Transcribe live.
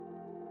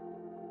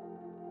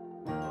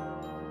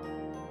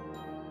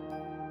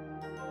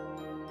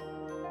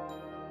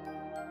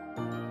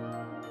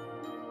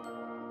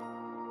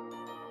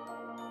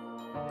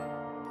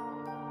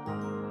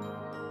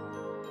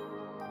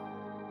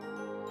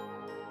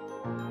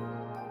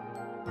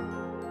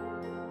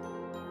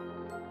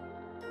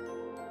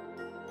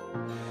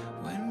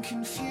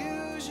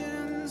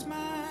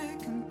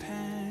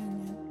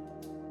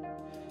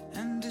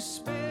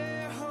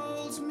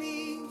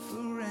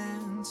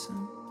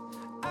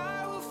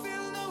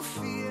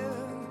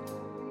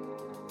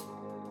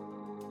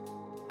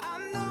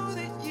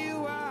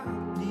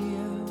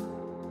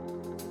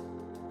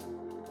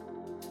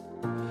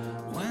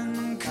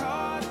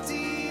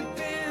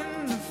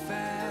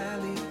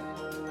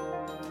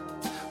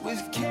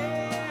with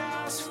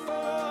chaos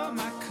for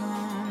my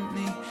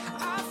company.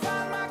 I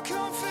find my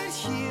comfort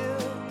here,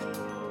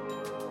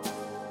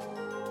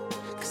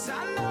 'cause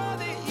I know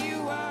that you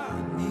are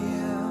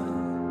near.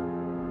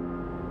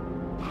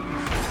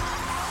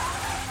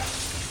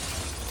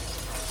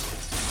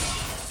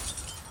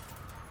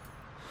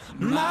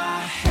 My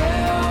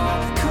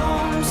help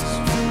comes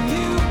from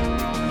you.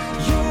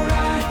 You're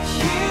right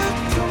here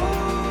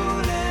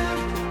pulling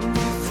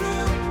me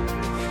through.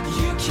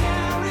 You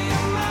carry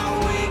my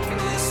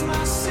weakness,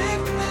 my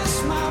sickness,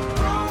 my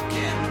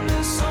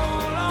brokenness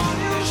all on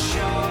your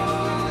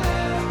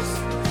shoulders.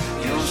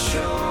 Your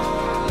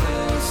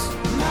shoulders.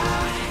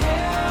 My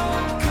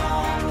help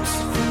comes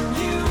from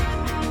you.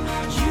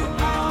 You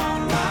are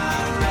my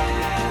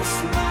rest,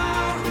 my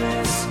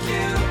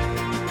rescue.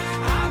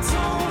 I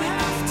don't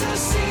have to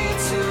see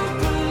to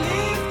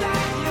believe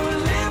that you're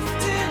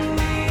lifting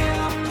me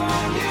up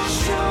on your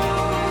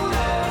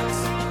shoulders.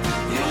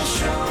 Your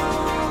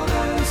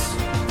shoulders.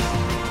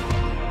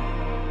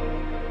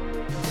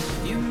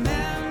 You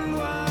mend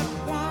what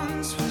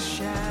once was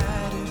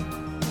shattered,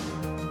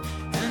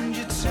 and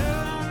you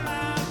turn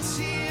my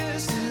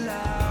tears to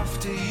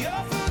laughter.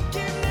 Your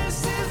forgiveness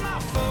is my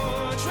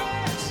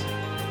fortress.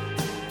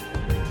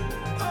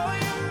 Oh,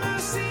 your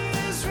mercy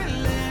is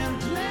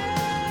relentless.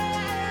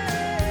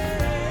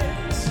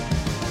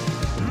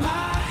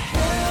 My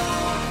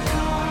help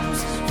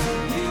comes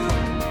from you.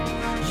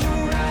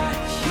 You're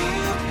right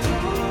here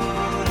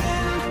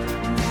pulling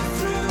me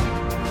through.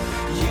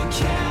 You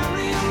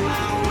carry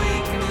my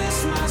weakness,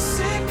 my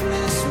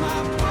sickness, my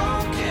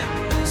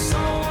brokenness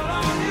all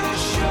on your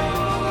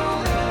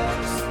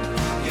shoulders.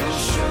 Your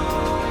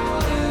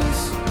shoulders.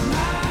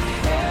 My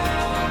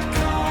help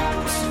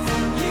comes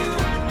from you.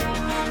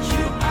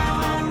 You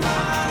are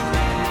my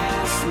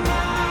rest,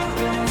 my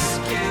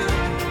rescue.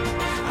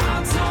 I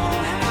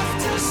don't have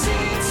to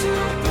see to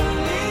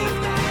believe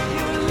that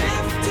you're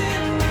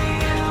lifting me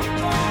up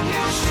on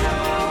your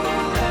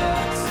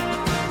shoulders.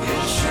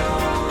 Your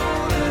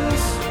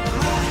shoulders.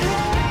 My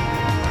help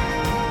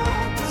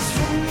is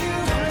from you.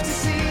 Don't have to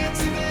see it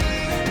to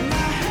believe.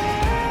 My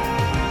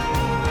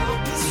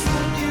help is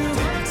from you.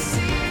 Don't have to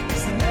see it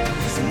 'cause I know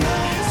it's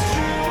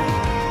true.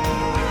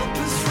 Help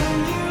is from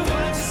you.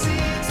 Don't have to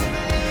see it to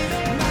believe.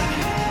 My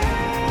help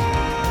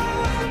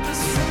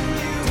is from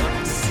you. Don't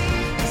have to see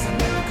it 'cause I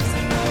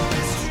know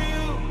it's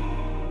true.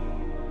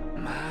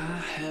 My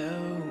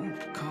help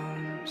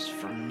comes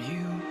from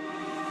you.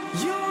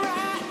 You're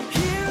right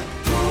here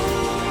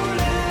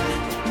pulling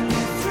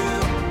me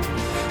through.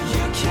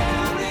 You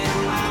carry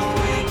my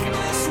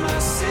weakness, my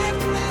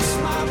sickness,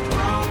 my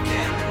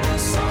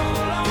brokenness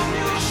all on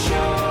your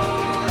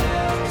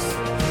shoulders.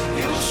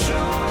 Your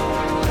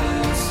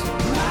shoulders.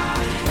 My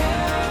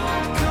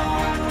help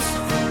comes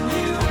from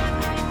you.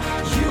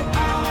 You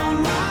are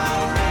my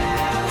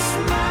rest,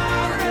 my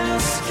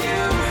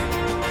rescue.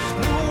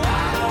 No, I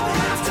don't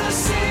have to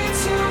see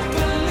to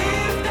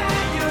believe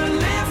that you're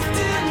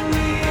lifting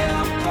me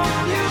up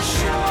on your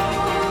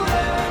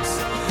shoulders.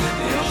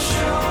 Your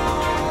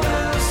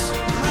shoulders.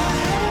 My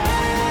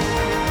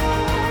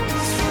help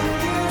is from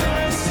you.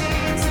 Don't see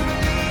it to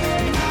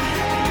believe. My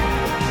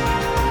help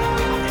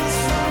is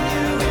from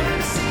you.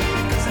 Don't see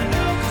it 'cause I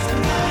know it's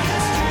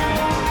true.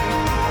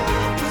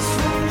 Help is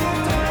from you.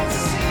 Don't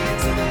see it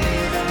to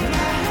believe.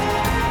 My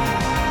help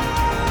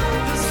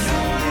is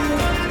from you.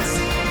 Don't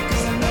see it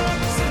 'cause I know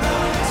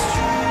it's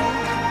true.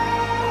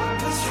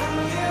 Help is from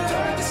you.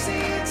 Don't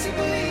see it to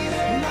believe.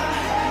 My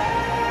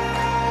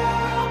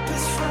help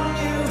is from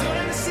you.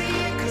 Don't see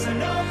it 'cause I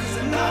know it's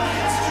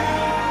true.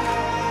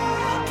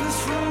 Help is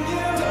from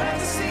you.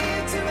 Don't see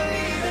it to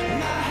believe.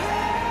 My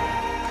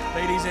help.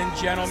 Ladies and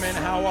gentlemen,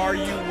 how are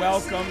you?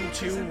 Welcome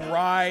to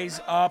Rise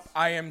Up.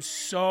 I am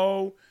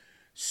so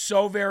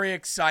very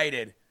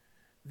excited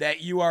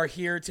that you are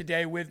here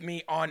today with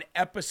me on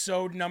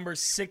episode number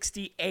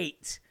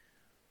 68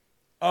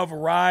 of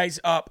Rise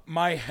Up.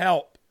 My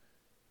help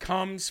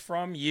comes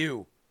from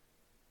you.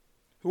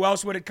 Who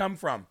else would it come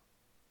from?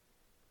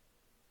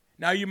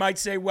 Now you might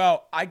say,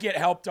 well, I get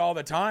helped all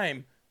the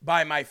time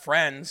by my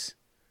friends.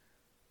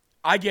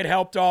 I get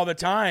helped all the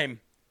time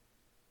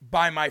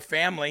by my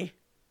family.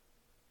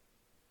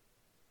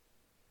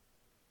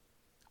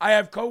 I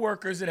have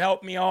coworkers that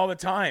help me all the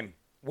time.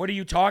 What are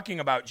you talking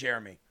about,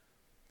 Jeremy?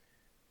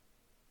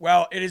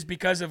 Well, it is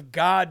because of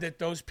God that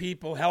those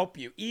people help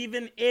you.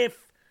 Even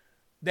if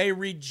they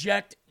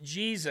reject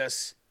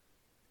Jesus,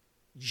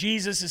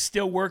 Jesus is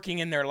still working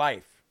in their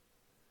life.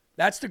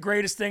 That's the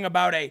greatest thing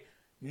about a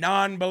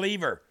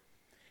non-believer,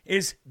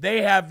 is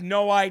they have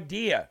no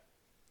idea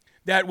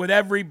that with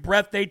every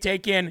breath they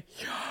take in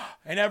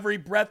and every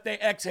breath they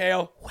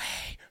exhale,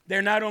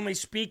 they're not only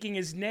speaking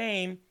his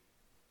name,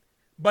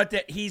 but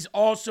that he's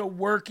also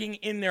working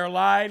in their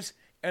lives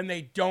and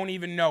they don't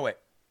even know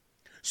it.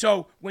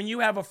 So when you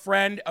have a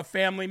friend, a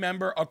family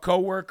member, a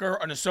coworker,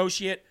 an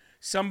associate,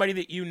 somebody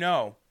that you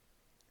know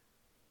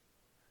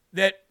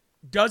that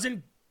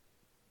doesn't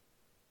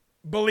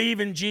believe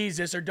in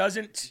Jesus or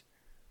doesn't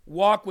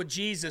walk with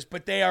Jesus,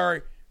 but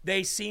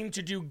they seem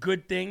to do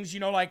good things, you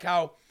know, like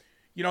how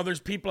You know, there's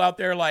people out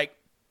there like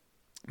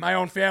my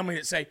own family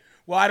that say,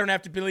 well, I don't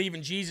have to believe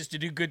in Jesus to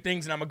do good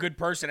things, and I'm a good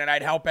person, and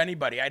I'd help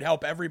anybody. I'd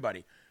help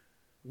everybody.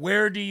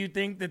 Where do you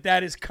think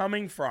that is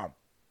coming from?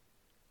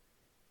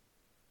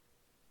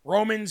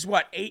 Romans,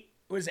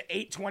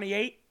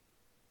 8:28?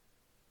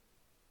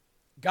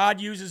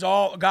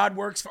 God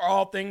works for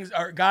all things,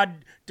 or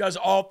God does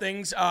all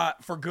things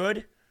for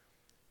good.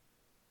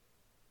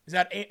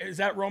 Is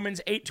that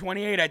Romans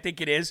 8:28? I think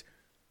it is.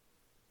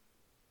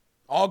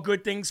 All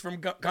good things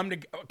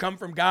come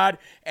from God,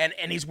 and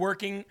He's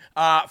working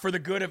for the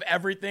good of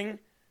everything.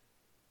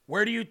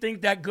 Where do you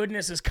think that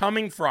goodness is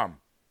coming from?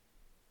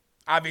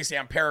 Obviously,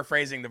 I'm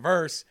paraphrasing the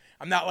verse.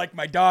 I'm not like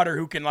my daughter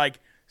who can like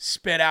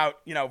spit out,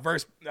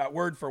 verse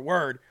word for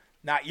word.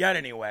 Not yet,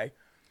 anyway.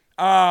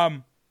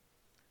 But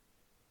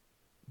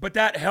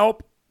that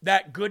help,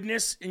 that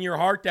goodness in your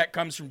heart, that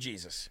comes from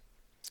Jesus.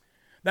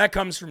 That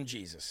comes from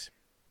Jesus.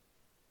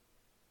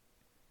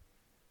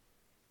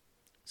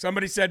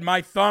 Somebody said,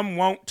 my thumb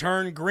won't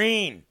turn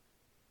green.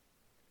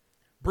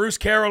 Bruce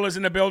Carroll is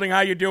in the building. How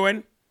you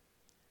doing?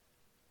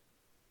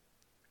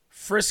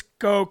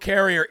 Frisco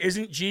Carrier.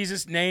 Isn't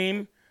Jesus'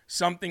 name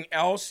something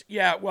else?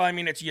 Yeah, well, I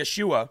mean, it's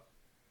Yeshua.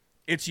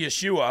 It's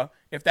Yeshua,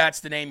 if that's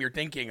the name you're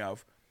thinking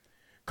of.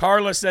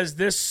 Carla says,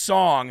 this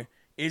song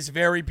is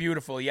very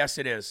beautiful. Yes,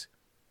 it is.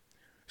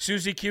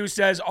 Susie Q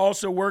says,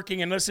 also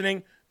working and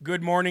listening.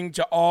 Good morning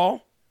to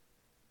all.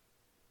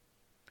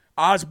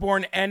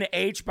 Osborne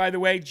NH, by the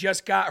way,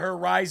 just got her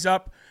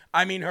her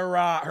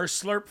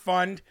Slurp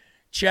Fund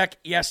check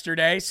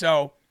yesterday.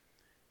 So,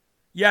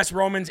 yes,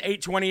 Romans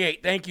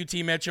 8:28. Thank you,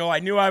 T. Mitchell. I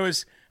knew I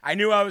was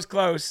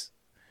close.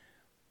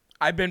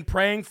 I've been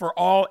praying for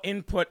all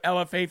Input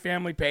LFA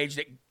family page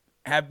that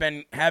have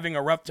been having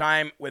a rough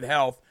time with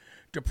health,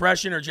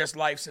 depression, or just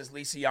life, says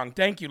Lisa Young.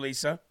 Thank you,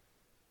 Lisa.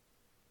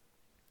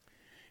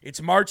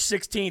 It's March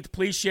 16th.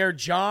 Please share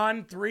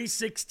John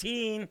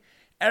 3:16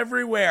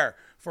 everywhere.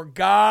 For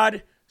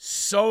God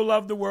so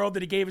loved the world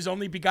that He gave His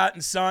only begotten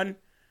Son,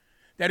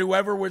 that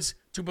whoever was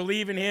to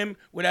believe in Him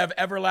would have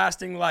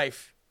everlasting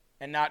life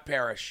and not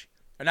perish.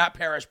 Or not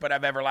perish, but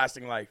have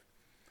everlasting life.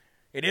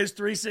 It is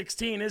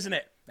 3:16, isn't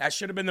it? That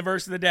should have been the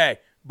verse of the day,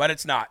 but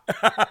it's not.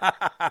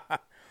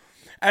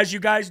 As you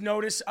guys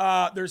notice,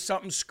 there's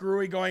something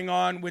screwy going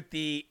on with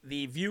the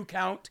view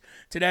count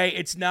today.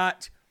 It's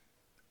not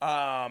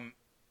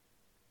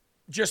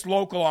just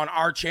local on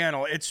our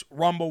channel. It's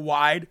Rumble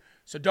wide.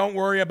 So don't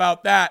worry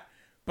about that.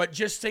 But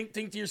just think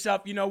to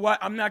yourself, you know what?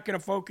 I'm not going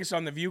to focus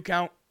on the view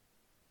count.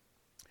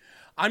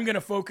 I'm going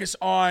to focus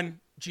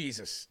on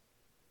Jesus.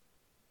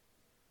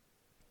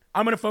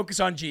 I'm going to focus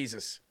on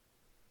Jesus.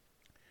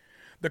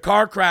 The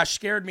car crash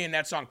scared me in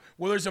that song.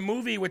 Well, there's a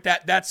movie with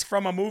that. That's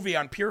from a movie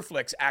on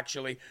PureFlix,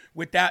 actually,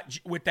 with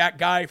that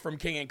guy from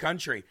King and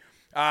Country.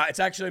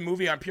 It's actually a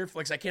movie on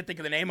PureFlix. I can't think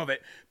of the name of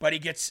it, but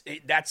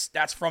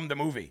that's from the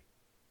movie.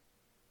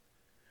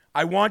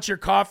 I want your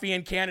coffee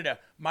in Canada.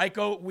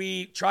 Michael,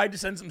 we tried to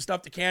send some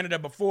stuff to Canada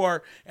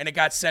before, and it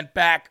got sent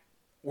back.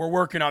 We're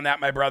working on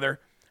that, my brother.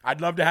 I'd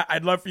love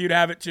for you to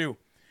have it too.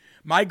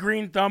 My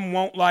green thumb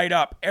won't light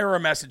up. Error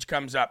message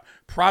comes up.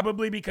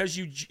 Probably because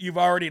you've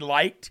already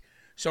liked.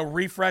 So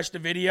refresh the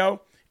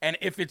video. And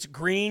if it's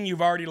green,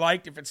 you've already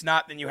liked. If it's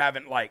not, then you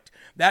haven't liked.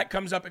 That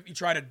comes up if you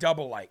try to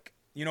double like.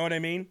 You know what I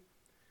mean?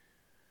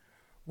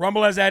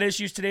 Rumble has had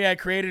issues today. I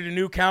created a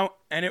new account,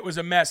 and it was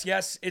a mess.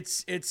 Yes,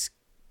 it's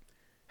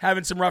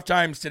having some rough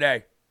times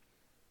today.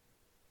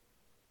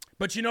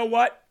 But you know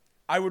what?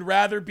 I would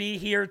rather be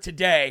here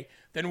today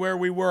than where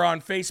we were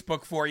on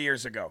Facebook 4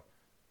 years ago.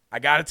 I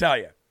got to tell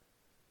you.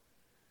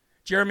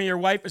 Jeremy, your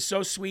wife is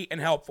so sweet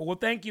and helpful. Well,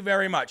 thank you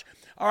very much.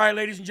 All right,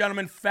 ladies and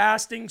gentlemen,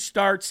 fasting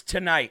starts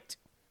tonight,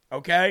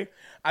 okay?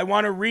 I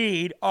want to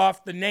read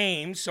off the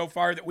names so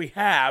far that we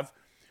have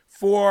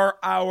for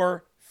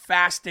our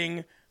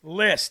fasting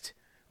list,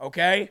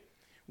 okay?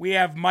 We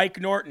have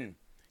Mike Norton,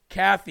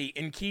 Kathy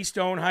in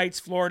Keystone Heights,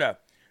 Florida,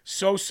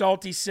 So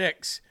Salty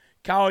 6,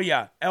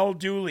 Kalia, L.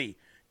 Dooley,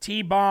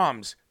 T.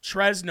 Bombs,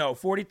 Tresno,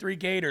 43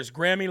 Gators,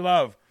 Grammy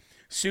Love,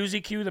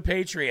 Susie Q. the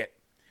Patriot,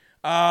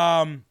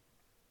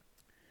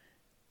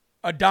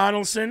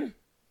 Donaldson,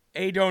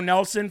 Ado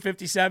Nelson,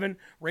 57,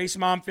 Race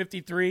Mom,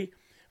 53,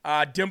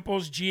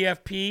 Dimples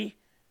GFP,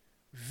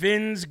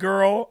 Vin's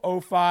Girl,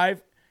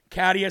 05,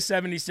 Katia,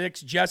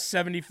 76, Jess,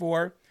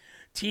 74,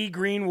 T.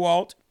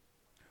 Greenwalt,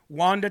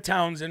 Wanda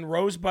Townsend,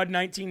 Rosebud,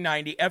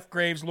 1990, F.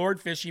 Graves, Lord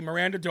Fishy,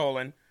 Miranda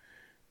Dolan,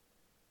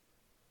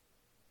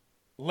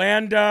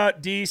 Landa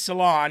D.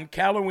 Salon,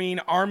 Calloween,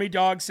 Army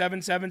Dog,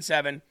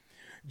 777,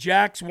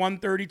 Jax,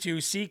 132,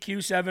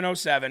 CQ,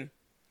 707,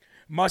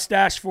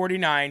 Mustache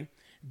 49,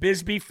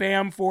 Bisbee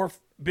Fam 4,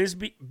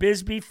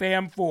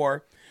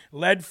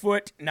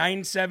 Leadfoot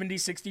 970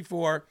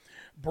 64,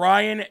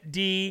 Brian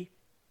D.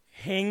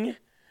 Hing,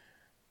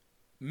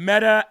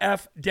 Meta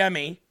F.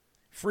 Demi,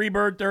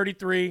 Freebird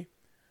 33,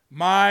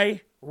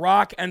 My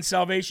Rock and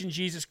Salvation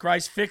Jesus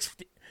Christ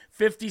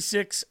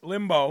 56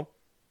 Limbo,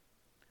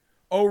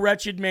 Oh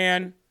Wretched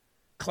Man,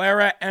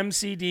 Clara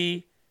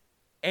MCD,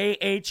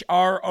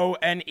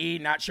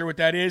 Ahrone, not sure what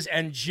that is,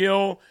 and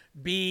Jill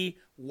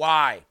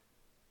B.Y.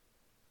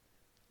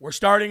 We're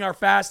starting our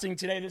fasting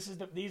today.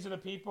 These are the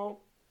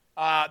people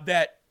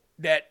that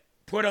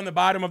put on the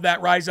bottom of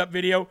that Rise Up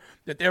video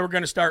that they were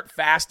going to start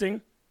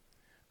fasting.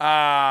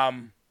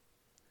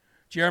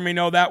 Jeremy,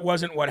 no, that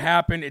wasn't what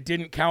happened. It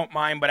didn't count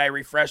mine, but I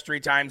refreshed 3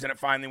 times and it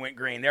finally went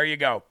green. There you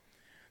go.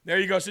 There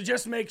you go. So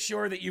just make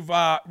sure that you've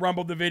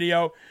rumbled the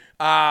video.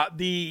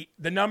 The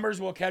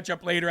numbers will catch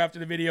up later after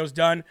the video's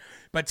done.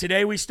 But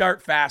today we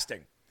start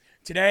fasting.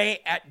 Today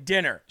at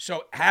dinner.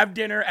 So have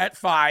dinner at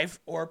 5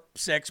 or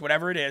 6,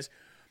 whatever it is.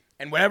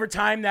 And whatever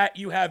time that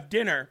you have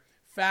dinner,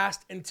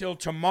 fast until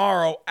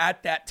tomorrow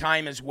at that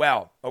time as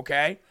well,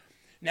 okay?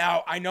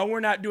 Now, I know we're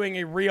not doing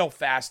a real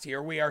fast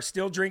here. We are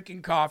still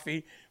drinking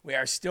coffee. We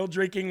are still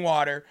drinking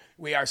water.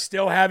 We are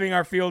still having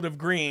our field of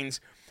greens.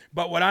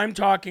 But what I'm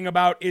talking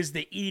about is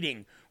the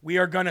eating. We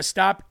are going to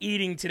stop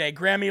eating today.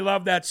 Grammy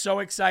Love, that's so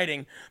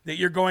exciting that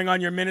you're going on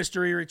your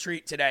ministry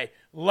retreat today.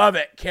 Love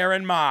it.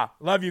 Karen Ma,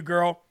 love you,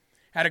 girl.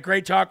 Had a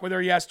great talk with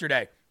her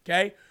yesterday,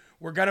 okay?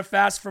 We're going to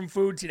fast from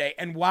food today.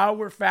 And while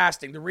we're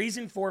fasting, the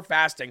reason for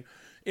fasting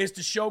is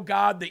to show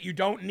God that you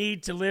don't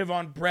need to live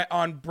on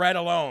bread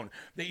alone,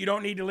 that you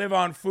don't need to live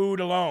on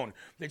food alone,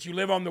 that you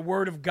live on the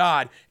Word of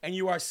God, and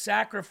you are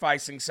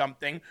sacrificing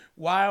something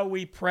while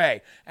we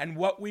pray. And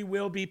what we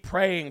will be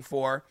praying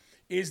for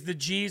is the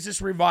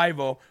Jesus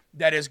revival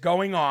that is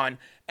going on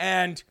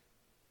and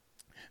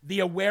the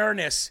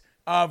awareness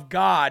of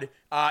God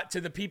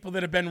to the people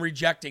that have been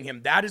rejecting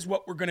him. That is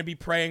what we're going to be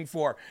praying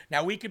for.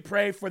 Now, we could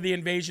pray for the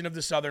invasion of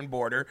the southern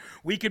border.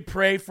 We could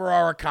pray for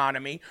our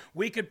economy.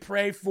 We could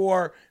pray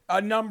for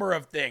a number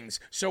of things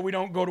so we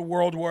don't go to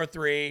World War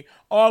III,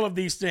 all of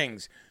these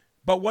things.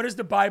 But what does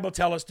the Bible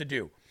tell us to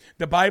do?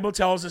 The Bible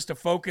tells us to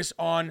focus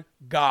on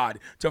God,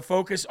 to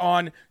focus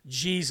on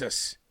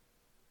Jesus.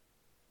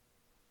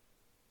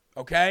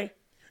 Okay?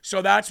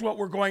 So that's what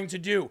we're going to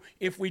do.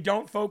 If we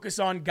don't focus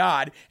on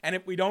God, and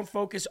if we don't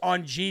focus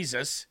on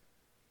Jesus,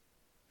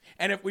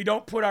 and if we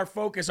don't put our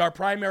focus, our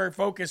primary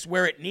focus,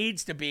 where it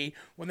needs to be,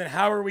 well, then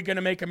how are we going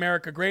to make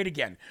America great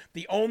again?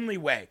 The only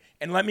way,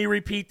 and let me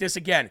repeat this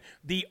again,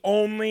 the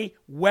only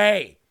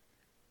way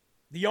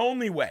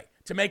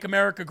to make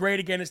America great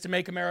again is to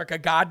make America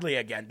godly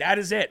again. That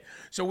is it.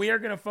 So we are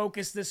going to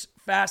focus this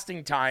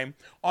fasting time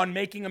on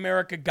making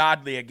America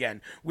godly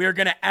again. We are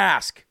going to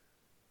ask,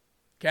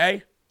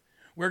 okay?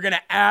 We're going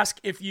to ask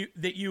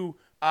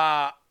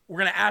we're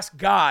going to ask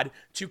God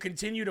to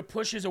continue to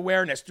push his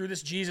awareness through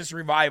this Jesus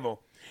revival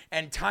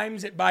and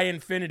times it by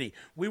infinity.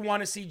 We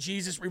want to see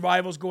Jesus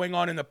revivals going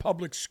on in the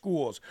public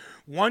schools.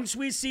 Once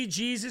we see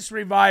Jesus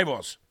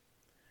revivals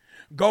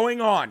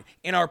going on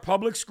in our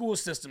public school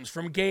systems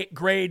from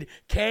grade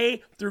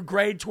K through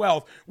grade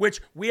 12, which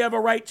we have a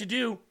right to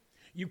do,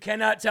 you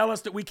cannot tell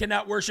us that we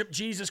cannot worship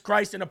Jesus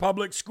Christ in a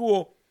public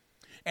school.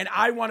 And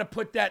I want to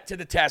put that to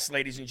the test,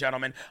 ladies and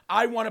gentlemen.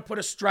 I want to put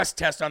a stress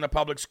test on the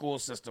public school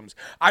systems.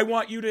 I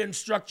want you to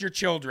instruct your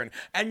children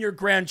and your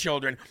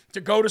grandchildren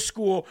to go to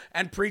school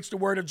and preach the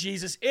word of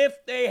Jesus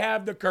if they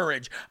have the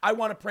courage. I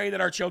want to pray that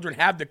our children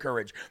have the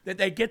courage, that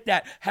they get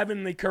that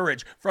heavenly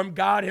courage from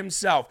God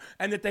himself,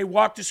 and that they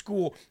walk to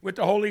school with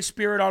the Holy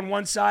Spirit on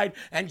one side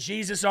and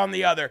Jesus on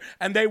the other,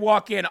 and they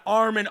walk in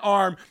arm in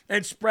arm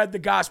and spread the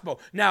gospel.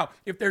 Now,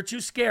 if they're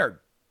too scared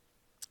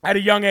at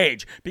a young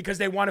age because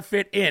they want to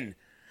fit in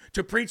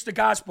to preach the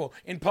gospel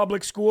in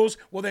public schools,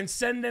 well, then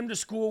send them to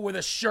school with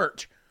a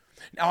shirt.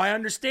 Now, I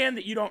understand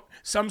that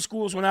some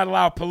schools will not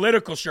allow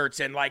political shirts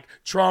in, like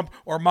Trump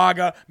or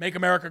MAGA, Make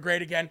America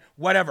Great Again,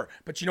 whatever.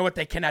 But you know what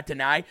they cannot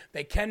deny?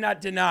 They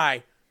cannot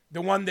deny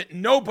the one that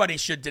nobody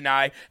should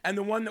deny, and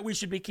the one that we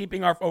should be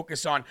keeping our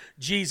focus on,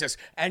 Jesus.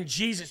 And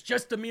Jesus,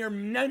 just the mere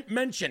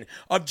mention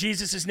of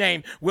Jesus'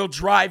 name will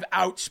drive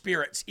out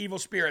spirits, evil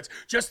spirits.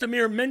 Just the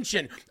mere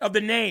mention of the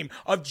name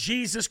of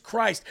Jesus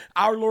Christ,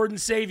 our Lord and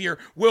Savior,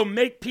 will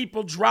make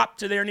people drop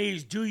to their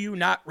knees. Do you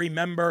not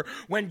remember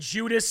when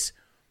Judas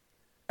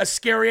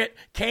Iscariot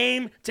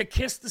came to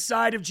kiss the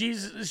side of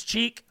Jesus'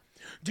 cheek?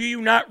 Do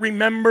you not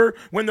remember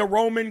when the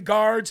Roman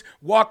guards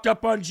walked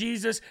up on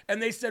Jesus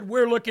and they said,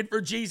 "We're looking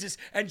for Jesus."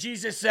 And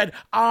Jesus said,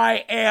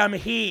 "I am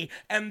he."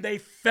 And they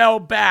fell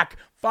back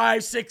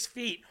 5-6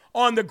 feet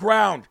on the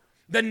ground.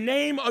 The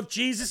name of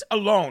Jesus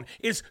alone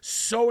is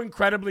so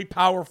incredibly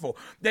powerful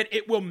that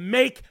it will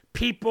make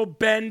people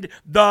bend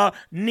the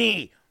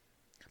knee.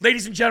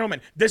 Ladies and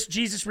gentlemen, this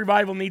Jesus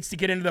revival needs to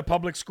get into the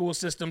public school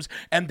systems,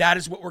 and that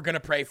is what we're going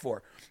to pray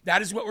for.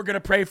 That is what we're going to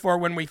pray for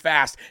when we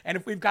fast. And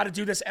if we've got to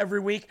do this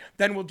every week,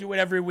 then we'll do it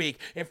every week.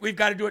 If we've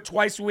got to do it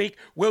twice a week,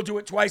 we'll do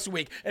it twice a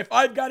week. If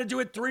I've got to do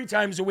it 3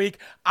 times a week,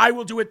 I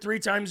will do it 3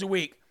 times a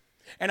week.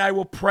 And I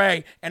will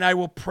pray, and I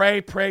will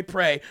pray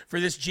for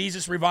this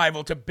Jesus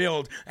revival to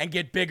build and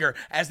get bigger.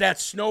 As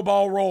that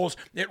snowball rolls,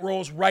 it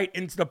rolls right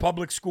into the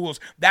public schools.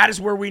 That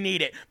is where we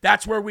need it.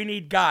 That's where we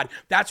need God.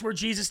 That's where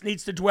Jesus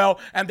needs to dwell,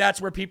 and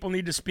that's where people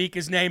need to speak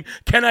his name.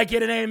 Can I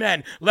get an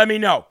amen? Let me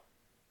know.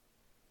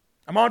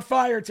 I'm on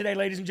fire today,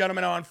 ladies and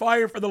gentlemen. I'm on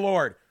fire for the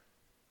Lord.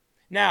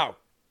 Now,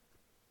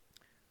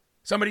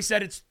 Somebody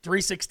said it's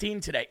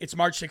 3/16 today. It's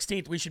March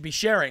 16th. We should be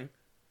sharing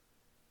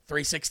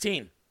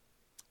 3/16.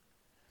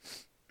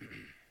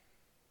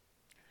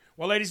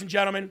 Well, ladies and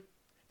gentlemen,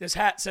 this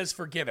hat says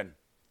forgiven.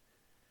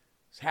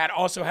 This hat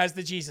also has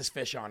the Jesus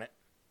fish on it.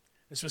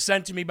 This was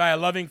sent to me by a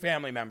loving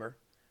family member,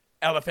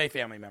 LFA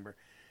family member.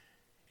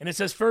 And it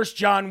says 1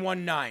 John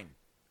 1:9.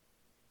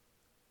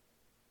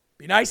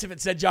 Be nice if it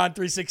said John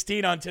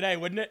 3:16 on today,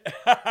 wouldn't it?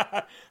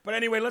 But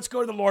anyway, let's go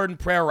to the Lord in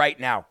prayer right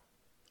now.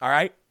 All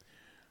right?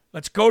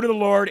 Let's go to the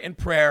Lord in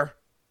prayer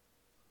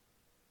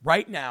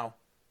right now,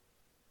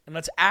 and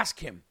let's ask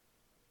him.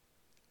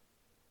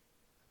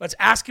 Let's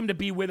ask him to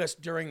be with us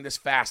during this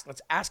fast.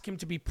 Let's ask him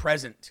to be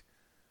present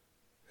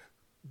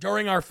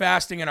during our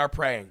fasting and our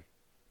praying.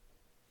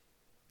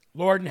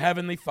 Lord and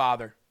Heavenly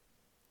Father,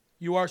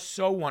 you are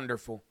so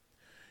wonderful.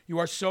 You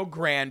are so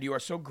grand. You are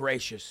so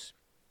gracious.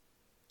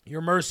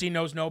 Your mercy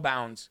knows no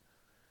bounds.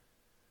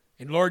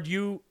 And Lord,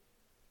 you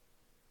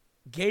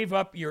gave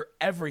up your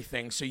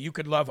everything so you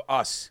could love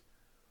us.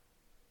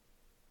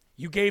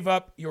 You gave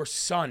up your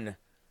son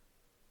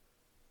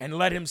and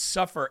let him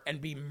suffer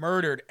and be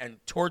murdered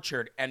and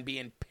tortured and be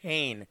in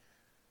pain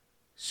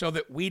so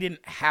that we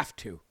didn't have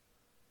to.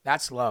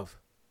 That's love.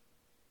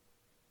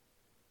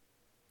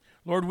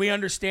 Lord, we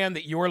understand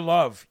that your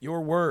love,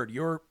 your word,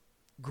 your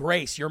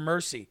grace, your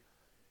mercy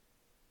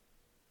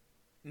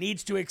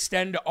needs to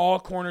extend to all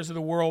corners of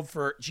the world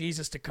for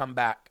Jesus to come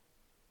back.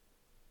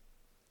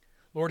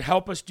 Lord,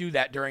 help us do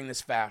that during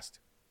this fast.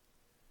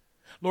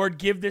 Lord,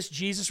 give this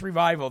Jesus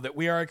revival that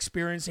we are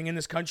experiencing in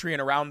this country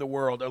and around the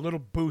world a little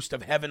boost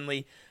of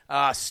heavenly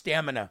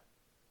stamina.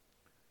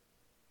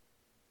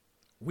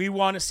 We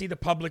want to see the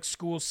public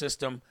school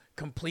system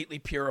completely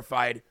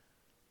purified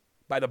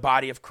by the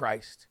body of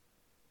Christ.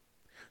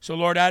 So,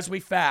 Lord, as we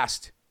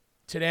fast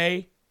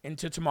today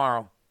into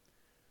tomorrow,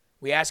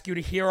 we ask you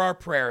to hear our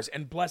prayers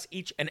and bless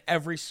each and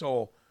every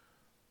soul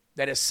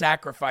that is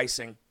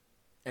sacrificing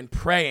and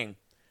praying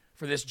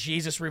for this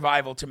Jesus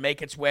revival to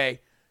make its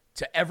way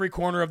to every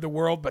corner of the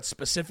world, but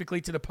specifically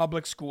to the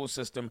public school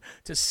system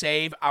to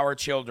save our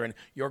children,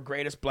 your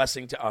greatest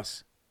blessing to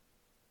us.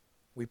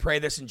 We pray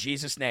this in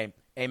Jesus' name.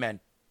 Amen.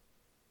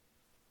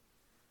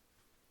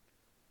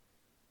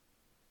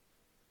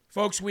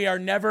 Folks, we are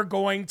never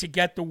going to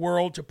get the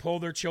world to pull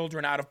their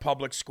children out of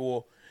public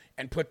school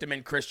and put them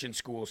in Christian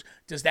schools.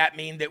 Does that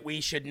mean that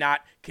we should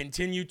not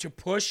continue to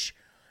push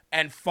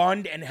and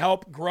fund and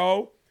help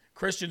grow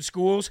Christian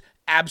schools?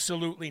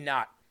 Absolutely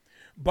not.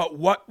 But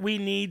what we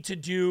need to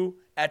do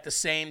at the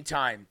same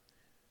time,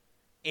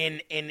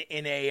 in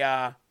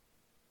a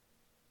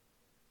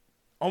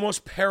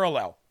almost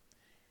parallel,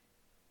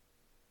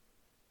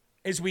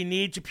 is we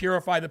need to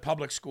purify the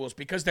public schools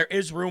because there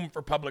is room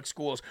for public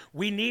schools.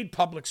 We need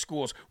public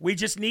schools. We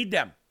just need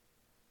them.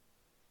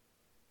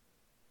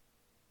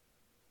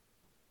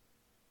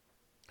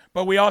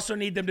 But we also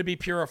need them to be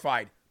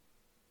purified.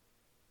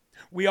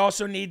 We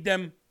also need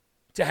them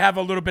to have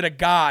a little bit of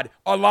God,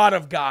 a lot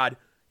of God,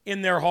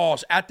 in their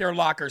halls, at their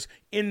lockers,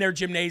 in their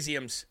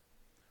gymnasiums,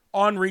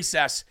 on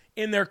recess,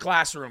 in their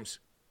classrooms.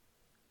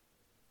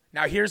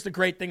 Now, here's the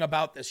great thing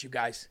about this, you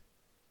guys.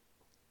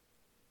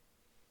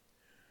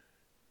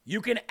 You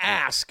can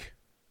ask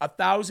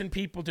 1,000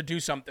 people to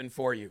do something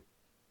for you.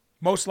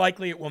 Most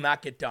likely it will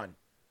not get done.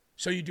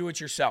 So you do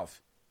it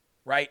yourself,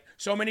 right?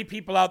 So many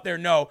people out there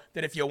know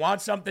that if you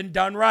want something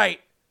done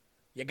right,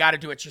 you got to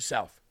do it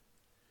yourself.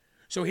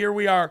 So here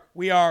we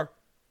are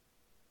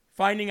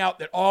finding out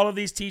that all of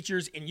these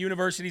teachers in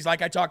universities,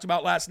 like I talked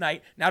about last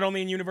night, not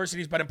only in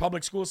universities but in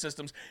public school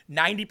systems,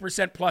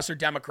 90% plus are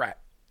Democrat.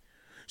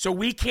 So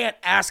we can't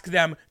ask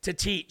them to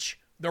teach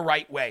the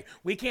right way.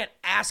 We can't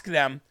ask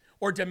them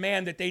or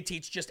demand that they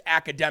teach just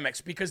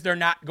academics because they're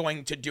not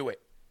going to do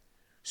it.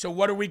 So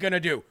what are we going to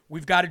do?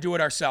 We've got to do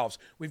it ourselves.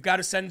 We've got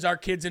to send our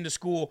kids into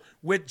school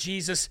with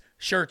Jesus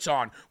shirts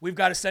on. We've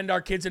got to send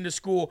our kids into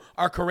school,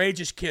 our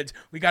courageous kids.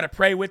 We got to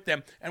pray with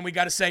them, and we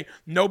got to say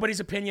nobody's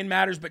opinion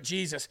matters but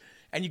Jesus.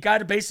 And you got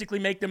to basically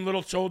make them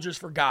little soldiers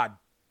for God.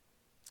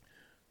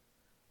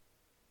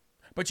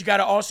 But you got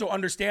to also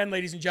understand,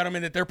 ladies and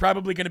gentlemen, that they're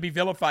probably going to be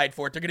vilified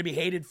for it. They're going to be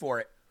hated for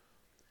it.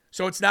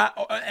 So it's not,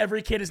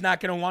 every kid is not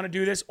going to want to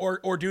do this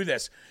or do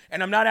this.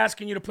 And I'm not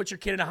asking you to put your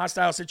kid in a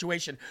hostile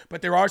situation,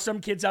 but there are some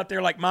kids out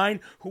there like mine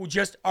who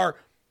just are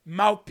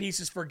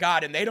mouthpieces for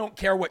God and they don't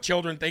care what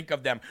children think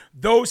of them.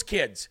 Those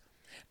kids.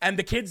 And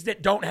the kids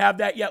that don't have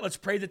that yet, let's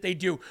pray that they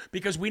do,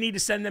 because we need to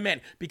send them in.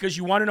 Because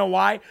you want to know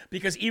why?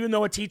 Because even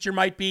though a teacher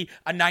might be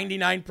a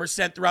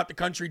 99% throughout the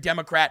country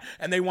Democrat,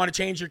 and they want to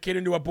change your kid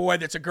into a boy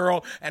that's a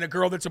girl and a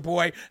girl that's a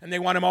boy, and they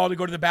want them all to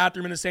go to the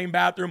bathroom in the same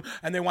bathroom,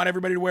 and they want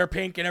everybody to wear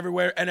pink and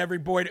every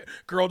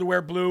girl to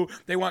wear blue.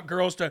 They want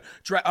girls to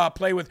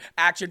play with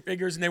action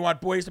figures, and they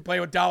want boys to play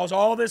with dolls,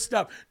 all this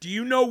stuff. Do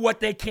you know what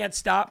they can't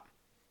stop?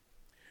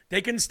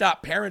 They can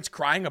stop parents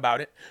crying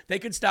about it. They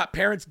can stop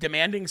parents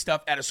demanding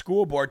stuff at a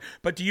school board.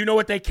 But do you know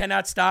what they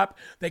cannot stop?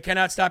 They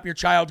cannot stop your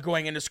child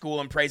going into school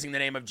and praising the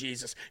name of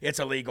Jesus. It's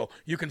illegal.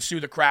 You can sue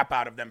the crap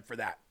out of them for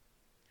that.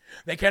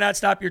 They cannot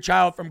stop your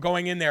child from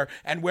going in there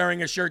and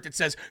wearing a shirt that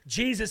says,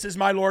 Jesus is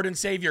my Lord and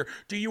Savior.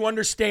 Do you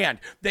understand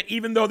that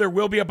even though there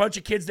will be a bunch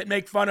of kids that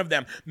make fun of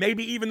them,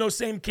 maybe even those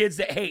same kids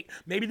that hate,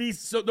 maybe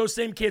those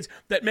same kids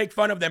that make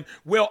fun of them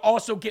will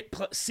also get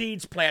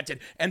seeds planted,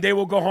 and they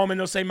will go home and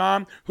they'll say,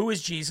 Mom, who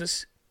is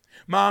Jesus?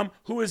 Mom,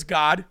 who is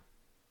God?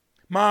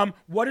 Mom,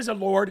 what is a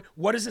Lord?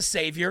 What is a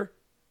Savior?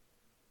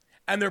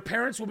 And their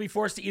parents will be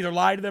forced to either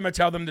lie to them or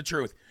tell them the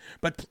truth.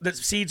 But the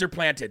seeds are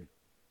planted.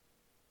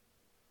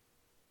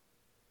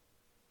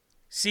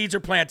 Seeds are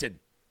planted.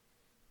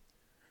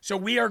 So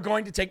we are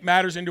going to take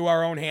matters into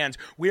our own hands.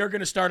 We are going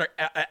to start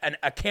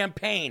a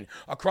campaign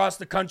across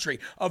the country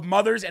of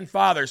mothers and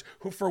fathers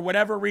who, for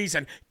whatever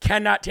reason,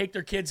 cannot take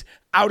their kids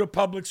out of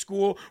public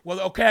school. Well,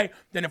 okay,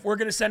 then if we're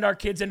going to send our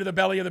kids into the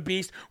belly of the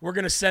beast, we're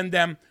going to send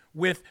them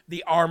with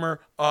the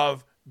armor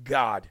of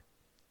God.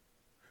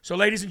 So,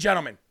 ladies and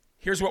gentlemen,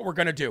 here's what we're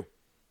going to do.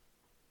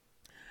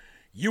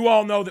 You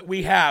all know that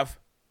we have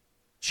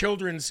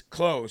children's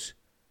clothes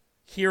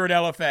here at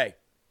LFA.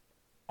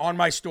 On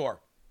my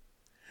store.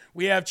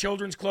 We have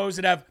children's clothes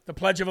that have the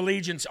Pledge of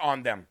Allegiance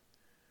on them.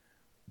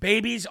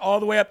 Babies all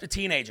the way up to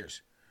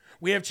teenagers.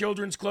 We have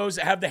children's clothes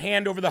that have the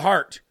hand over the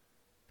heart.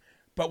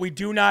 But we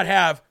do not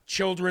have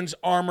children's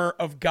armor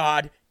of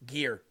God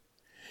gear.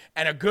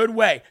 And a good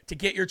way to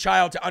get your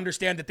child to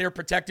understand that they're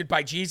protected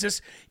by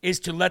Jesus is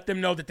to let them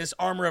know that this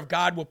armor of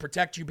God will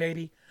protect you,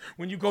 baby.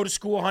 When you go to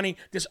school, honey,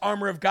 this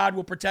armor of God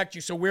will protect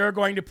you. So we're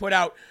going to put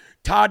out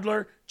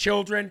toddler,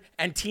 children,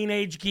 and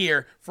teenage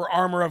gear for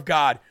armor of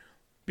God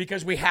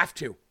because we have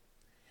to.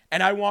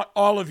 And I want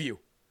all of you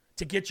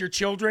to get your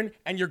children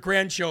and your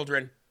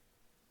grandchildren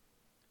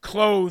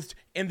clothed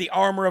in the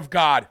armor of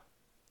God.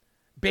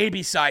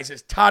 Baby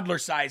sizes, toddler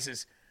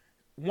sizes,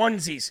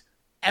 onesies,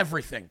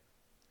 everything.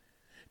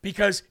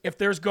 Because if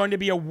there's going to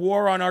be a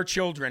war on our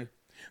children,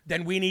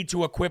 then we need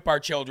to equip our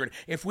children.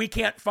 If we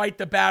can't fight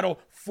the battle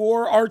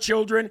for our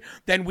children,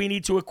 then we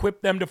need to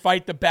equip them to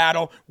fight the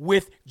battle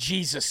with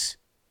Jesus.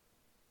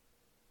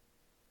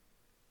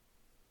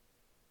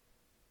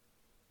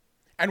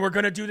 And we're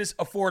going to do this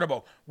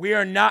affordable. We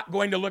are not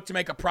going to look to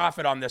make a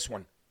profit on this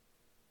one.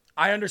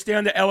 I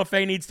understand that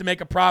LFA needs to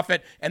make a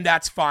profit, and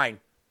that's fine.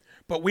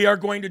 But we are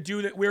going to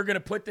do that. We're going to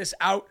put this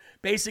out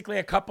basically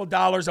a couple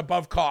dollars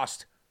above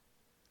cost.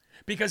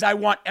 Because I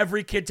want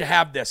every kid to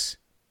have this.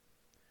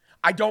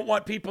 I don't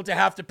want people to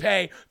have to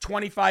pay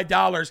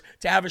 $25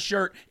 to have a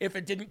shirt if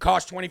it didn't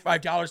cost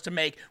 $25 to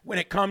make when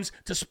it comes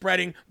to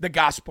spreading the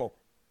gospel.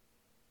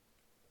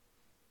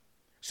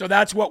 So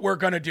that's what we're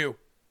going to do.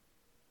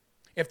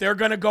 If they're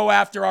going to go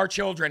after our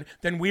children,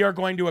 then we are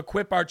going to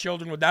equip our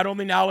children with not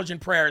only knowledge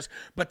and prayers,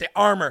 but the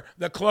armor,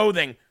 the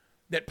clothing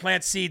that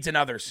plants seeds in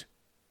others.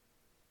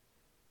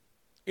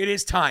 It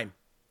is time.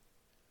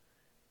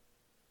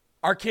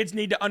 Our kids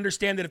need to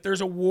understand that if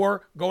there's a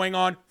war going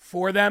on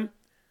for them,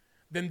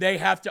 then they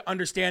have to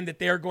understand that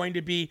they are going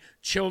to be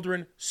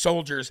children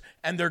soldiers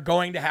and they're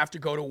going to have to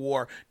go to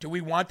war. Do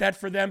we want that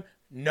for them?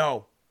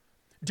 No.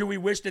 Do we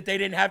wish that they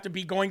didn't have to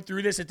be going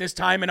through this at this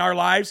time in our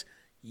lives?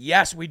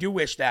 Yes, we do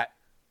wish that.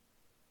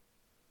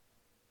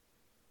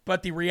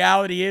 But the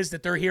reality is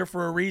that they're here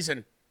for a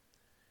reason.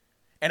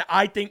 And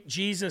I think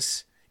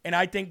Jesus and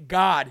I think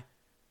God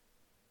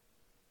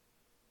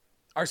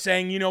are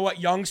saying, you know what,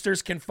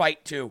 youngsters can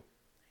fight too.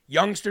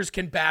 Youngsters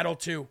can battle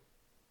too.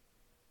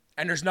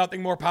 And there's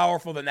nothing more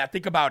powerful than that.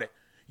 Think about it.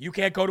 You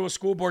can't go to a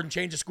school board and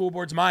change a school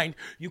board's mind.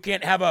 You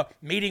can't have a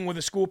meeting with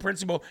a school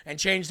principal and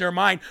change their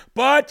mind.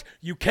 But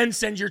you can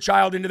send your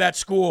child into that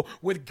school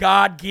with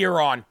God gear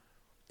on.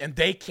 And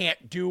they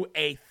can't do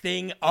a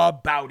thing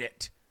about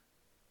it.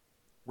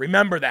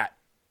 Remember that.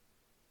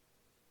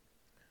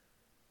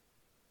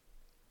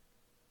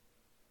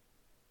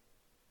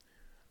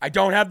 I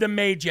don't have them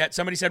made yet.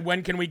 Somebody said,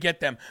 when can we get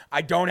them?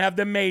 I don't have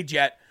them made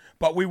yet,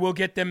 but we will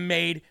get them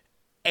made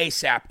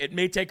ASAP. It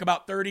may take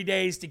about 30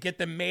 days to get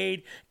them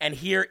made and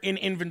here in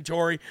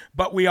inventory,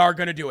 but we are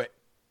going to do it.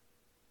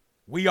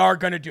 We are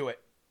going to do it.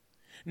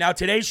 Now,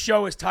 today's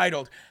show is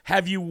titled,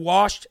 Have You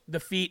Washed the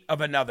Feet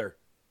of Another?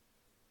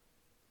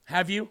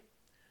 Have you?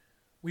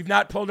 We've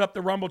not pulled up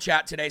the Rumble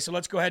chat today, so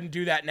let's go ahead and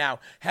do that now.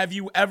 Have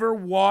you ever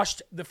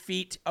washed the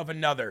feet of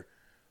another?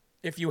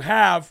 If you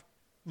have,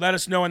 let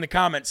us know in the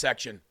comment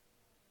section.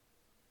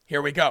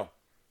 Here we go.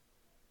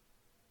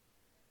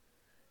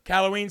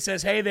 Halloween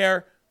says, hey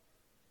there.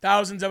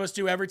 Thousands of us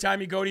do. Every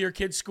time you go to your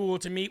kid's school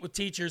to meet with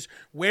teachers,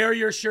 wear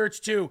your shirts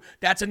too.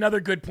 That's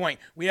another good point.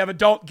 We have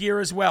adult gear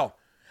as well.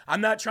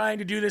 I'm not trying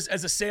to do this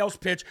as a sales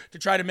pitch to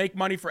try to make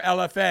money for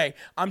LFA.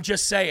 I'm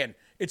just saying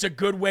it's a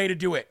good way to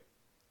do it.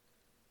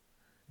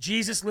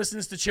 Jesus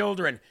listens to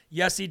children.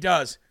 Yes, he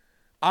does.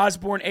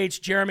 Osborne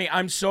H. Jeremy,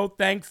 I'm so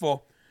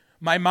thankful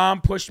my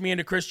mom pushed me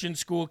into Christian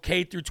school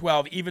K through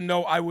 12, even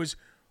though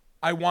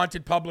I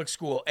wanted public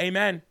school.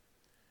 Amen.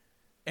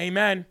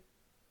 Amen.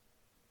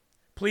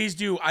 Please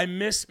do. I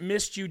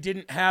missed you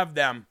didn't have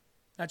them.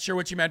 Not sure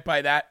what you meant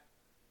by that.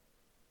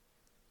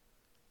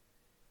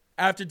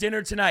 After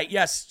dinner tonight.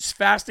 Yes,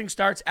 fasting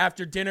starts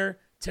after dinner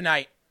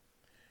tonight.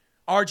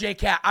 RJ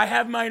Cat, I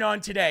have mine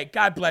on today.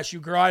 God bless you,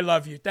 girl. I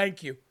love you.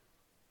 Thank you.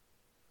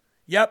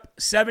 Yep,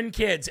 7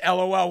 kids,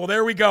 LOL. Well,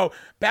 there we go.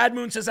 Bad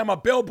Moon says, I'm a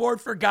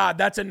billboard for God.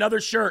 That's another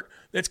shirt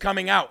that's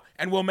coming out,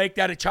 and we'll make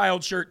that a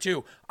child shirt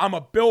too. I'm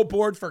a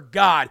billboard for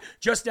God.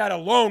 Just that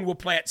alone will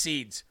plant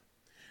seeds.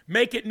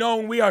 Make it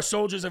known we are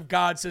soldiers of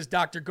God, says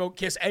Dr. Goat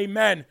Kiss.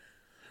 Amen.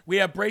 We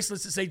have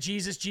bracelets that say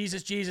Jesus,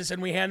 Jesus, Jesus,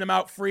 and we hand them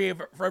out free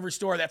for every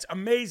store. That's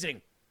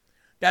amazing.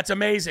 That's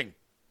amazing.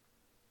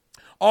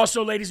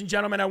 Also, ladies and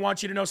gentlemen, I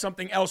want you to know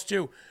something else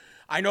too.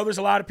 I know there's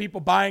a lot of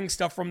people buying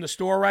stuff from the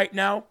store right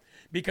now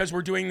because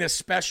we're doing this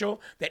special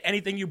that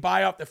anything you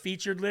buy off the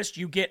featured list,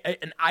 you get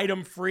an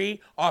item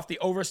free off the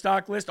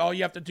overstock list. All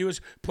you have to do is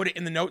put it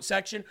in the note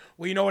section.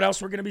 Well, you know what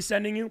else we're going to be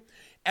sending you?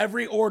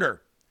 Every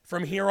order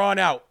from here on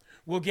out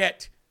will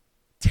get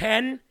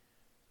 10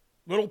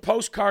 little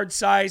postcard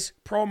size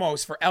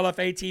promos for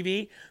LFA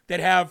TV that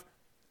have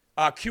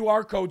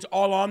QR codes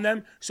all on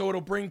them, so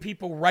it'll bring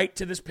people right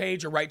to this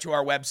page or right to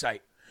our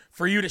website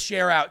for you to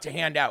share out, to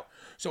hand out.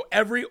 So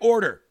every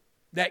order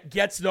that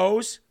gets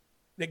those,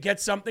 that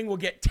gets something, will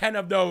get 10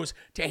 of those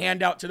to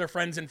hand out to their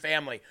friends and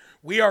family.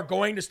 We are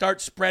going to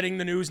start spreading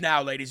the news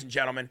now, ladies and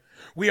gentlemen.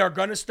 We are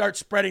going to start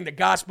spreading the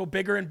gospel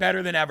bigger and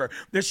better than ever.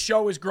 This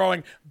show is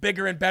growing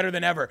bigger and better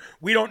than ever.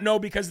 We don't know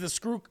because of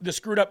the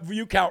screwed up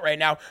view count right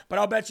now, but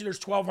I'll bet you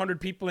there's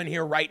 1,200 people in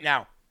here right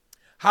now.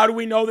 How do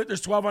we know that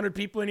there's 1,200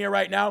 people in here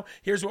right now?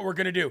 Here's what we're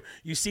going to do.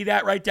 You see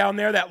that right down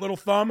there, that little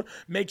thumb?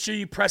 Make sure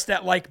you press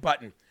that like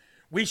button.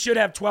 We should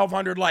have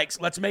 1,200 likes.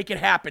 Let's make it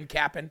happen,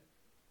 Cap'n.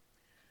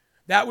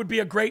 That would be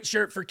a great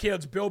shirt for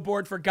kids,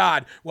 billboard for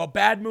God. Well,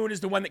 Bad Moon is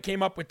the one that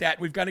came up with that.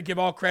 We've got to give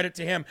all credit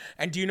to him.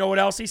 And do you know what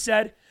else he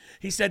said?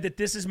 He said that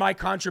this is my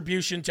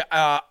contribution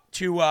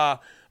to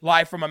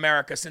Live from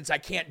America. Since I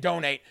can't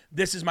donate,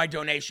 this is my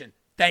donation.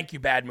 Thank you,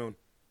 Bad Moon.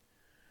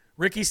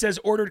 Ricky says,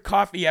 ordered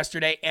coffee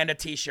yesterday and a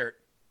t-shirt.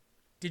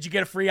 Did you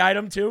get a free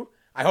item too?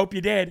 I hope you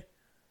did.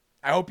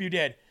 I hope you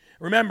did.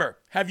 Remember,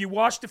 have you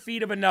washed the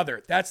feet of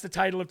another? That's the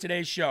title of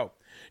today's show.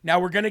 Now,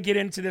 we're going to get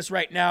into this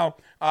right now.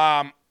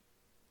 1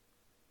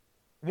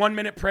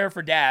 Minute Prayer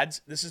for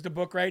Dads. This is the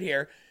book right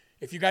here.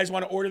 If you guys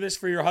want to order this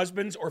for your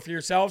husbands or for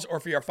yourselves or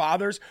for your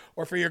fathers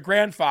or for your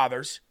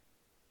grandfathers,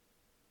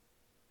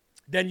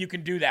 then you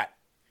can do that.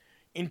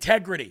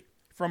 Integrity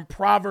from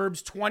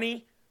Proverbs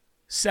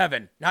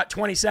 27. Not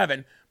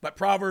 27, but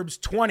Proverbs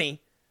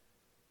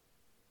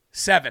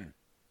 27.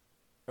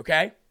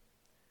 Okay?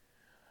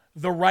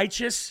 The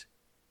righteous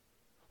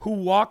who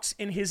walks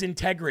in his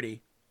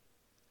integrity,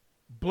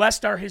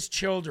 blessed are his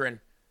children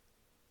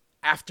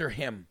after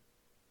him.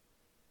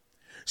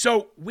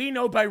 So we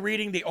know by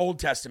reading the Old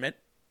Testament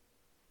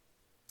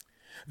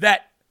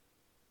that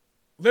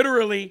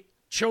literally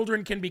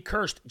children can be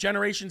cursed.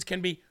 Generations can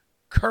be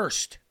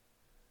cursed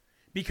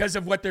because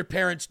of what their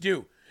parents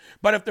do.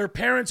 But if their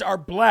parents are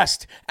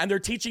blessed and they're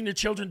teaching their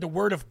children the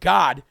word of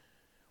God,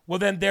 well,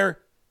 then their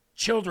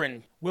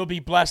children will be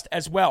blessed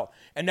as well.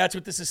 And that's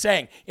what this is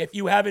saying. If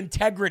you have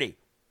integrity,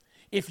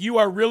 if you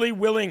are really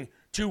willing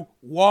to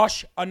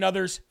wash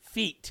another's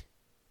feet,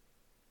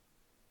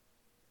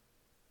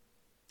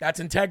 that's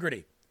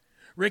integrity.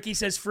 Ricky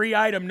says, free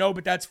item. No,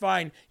 but that's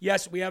fine.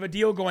 Yes, we have a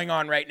deal going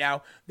on right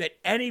now that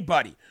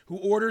anybody who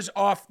orders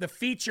off the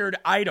featured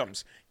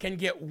items can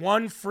get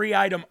one free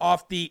item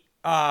off the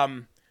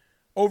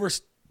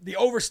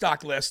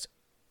overstock list,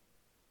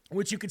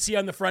 which you can see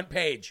on the front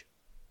page.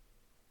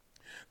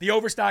 The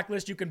overstock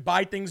list, you can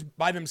buy things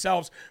by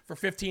themselves for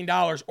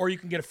 $15, or you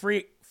can get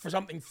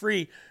something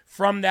free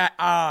from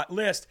that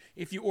list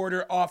if you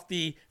order off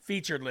the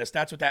featured list.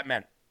 That's what that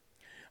meant.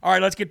 All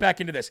right, let's get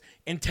back into this.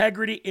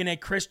 Integrity in a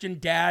Christian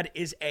dad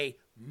is a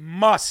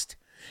must.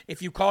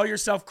 If you call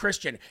yourself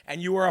Christian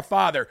and you are a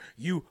father,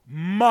 you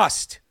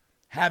must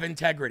have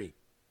integrity.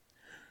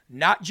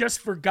 Not just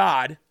for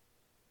God,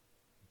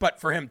 but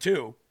for him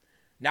too.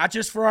 Not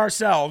just for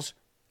ourselves,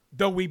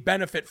 though we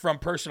benefit from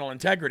personal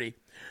integrity,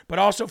 but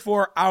also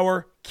for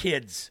our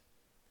kids.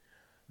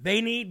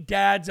 They need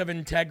dads of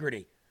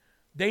integrity.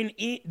 They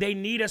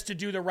need us to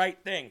do the right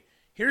thing.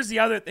 Here's the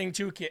other thing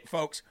too,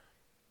 folks.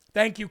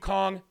 Thank you,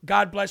 Kong.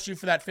 God bless you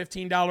for that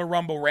 $15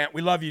 Rumble rant.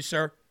 We love you,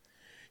 sir.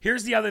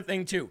 Here's the other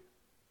thing too.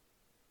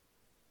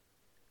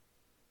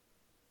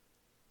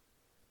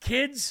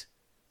 Kids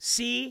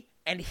see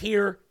and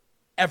hear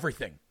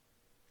everything,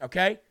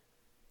 okay?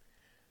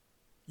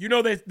 You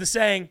know the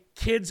saying,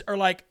 kids are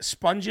like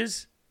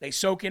sponges. They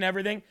soak in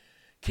everything.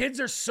 Kids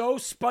are so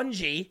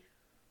spongy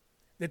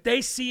that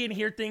they see and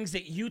hear things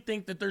that you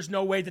think that there's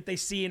no way that they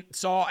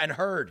saw and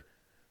heard.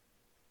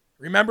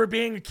 Remember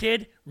being a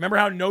kid? Remember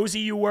how nosy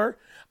you were?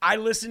 I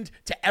listened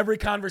to every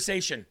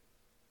conversation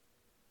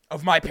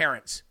of my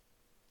parents.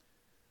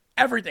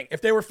 Everything.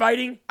 If they were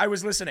fighting, I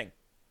was listening.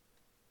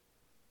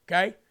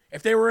 Okay?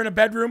 If they were in a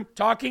bedroom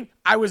talking,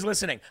 I was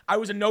listening. I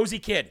was a nosy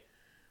kid.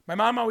 My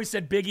mom always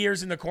said big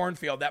ears in the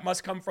cornfield. That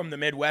must come from the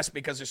Midwest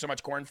because there's so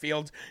much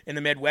cornfields in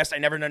the Midwest. I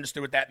never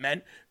understood what that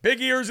meant. Big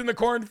ears in the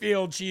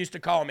cornfield, she used to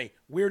call me.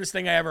 Weirdest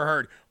thing I ever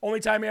heard. Only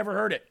time I ever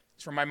heard it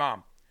is from my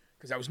mom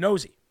because I was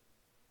nosy.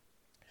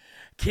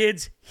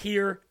 Kids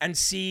hear and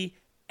see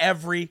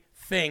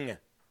everything.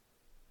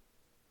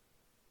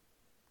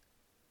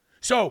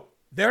 So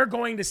they're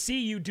going to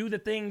see you do the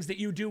things that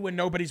you do when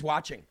nobody's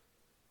watching.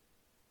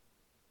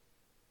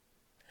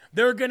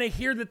 They're going to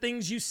hear the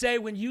things you say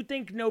when you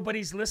think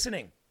nobody's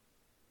listening.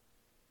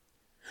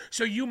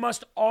 So you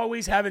must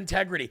always have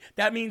integrity.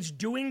 That means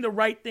doing the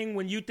right thing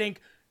when you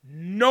think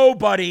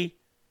nobody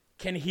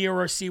can hear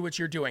or see what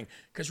you're doing.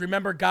 Because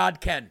remember,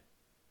 God can.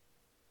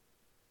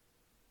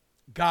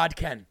 God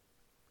can.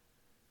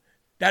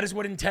 That is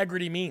what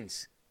integrity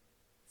means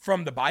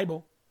from the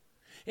Bible,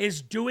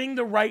 is doing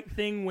the right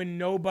thing when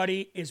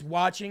nobody is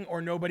watching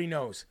or nobody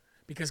knows.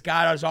 Because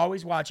God is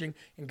always watching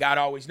and God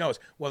always knows.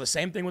 Well, the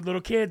same thing with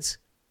little kids.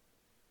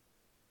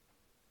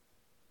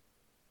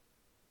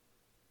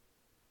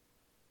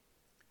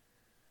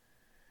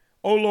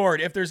 Oh Lord,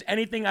 if there's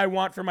anything I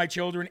want for my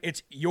children,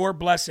 it's your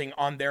blessing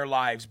on their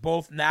lives,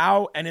 both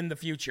now and in the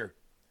future.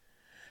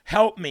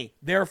 Help me,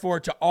 therefore,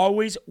 to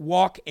always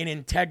walk in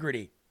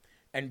integrity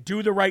and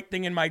do the right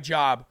thing in my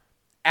job,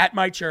 at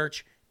my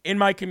church, in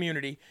my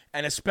community,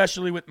 and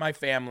especially with my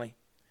family.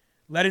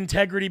 Let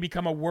integrity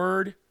become a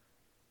word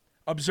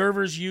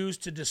observers use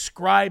to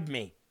describe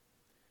me.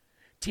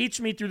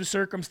 Teach me through the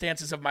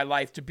circumstances of my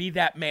life to be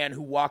that man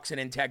who walks in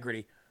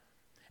integrity.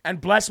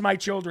 And bless my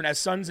children as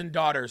sons and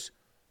daughters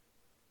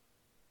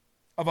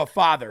of a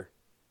father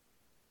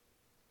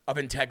of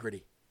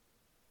integrity.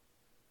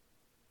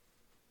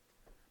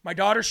 My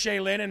daughter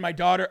Shaylin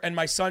and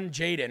my son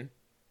Jaden,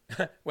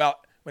 well,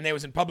 when they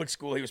was in public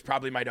school, he was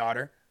probably my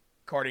daughter,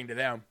 according to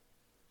them.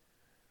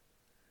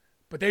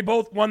 But they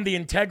both won the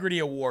Integrity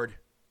Award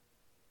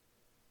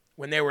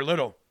when they were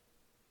little.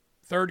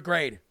 3rd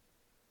grade,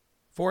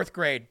 4th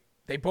grade,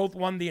 they both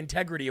won the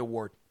Integrity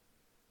Award.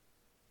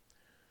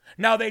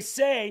 Now they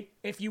say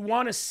if you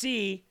want to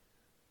see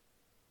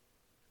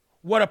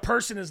what a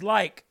person is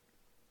like,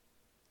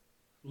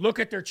 look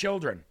at their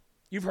children.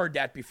 You've heard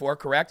that before,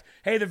 correct?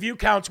 Hey, the view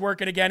count's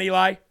working again,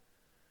 Eli.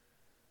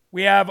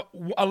 We have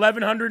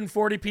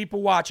 1,140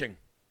 people watching.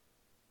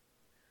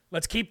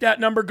 Let's keep that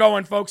number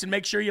going, folks, and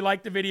make sure you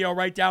like the video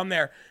right down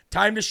there.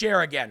 Time to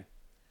share again.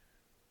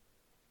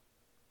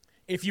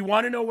 If you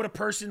want to know what a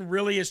person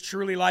really is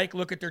truly like,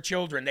 look at their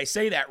children. They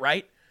say that,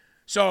 right?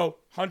 So,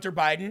 Hunter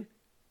Biden,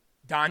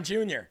 Don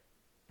Jr.,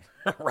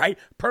 right?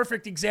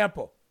 Perfect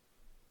example.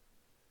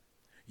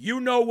 You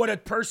know what a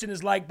person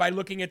is like by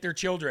looking at their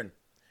children.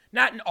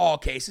 Not in all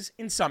cases,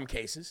 in some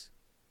cases.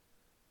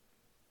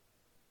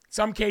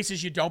 Some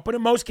cases you don't, but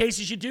in most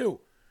cases you do.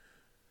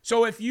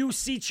 So if you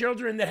see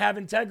children that have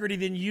integrity,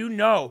 then you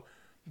know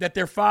that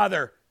their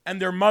father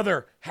and their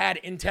mother had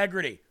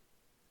integrity.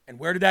 And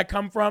where did that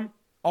come from?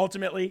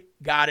 Ultimately,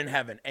 God in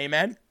heaven.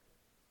 Amen?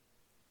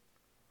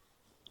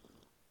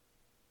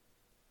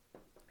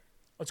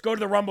 Let's go to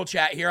the Rumble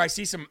chat here. I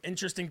see some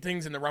interesting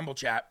things in the Rumble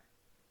chat.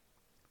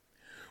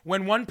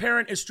 When one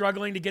parent is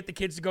struggling to get the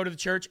kids to go to the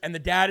church and the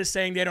dad is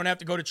saying they don't have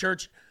to go to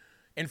church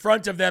in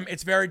front of them,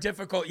 it's very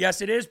difficult.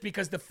 Yes, it is,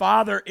 because the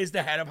father is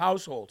the head of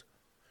household.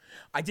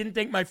 I didn't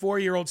think my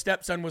 4-year-old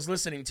stepson was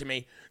listening to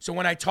me. So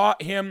when I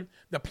taught him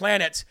the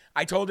planets,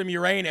 I told him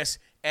Uranus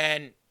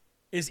and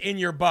is in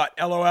your butt.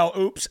 LOL,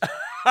 oops.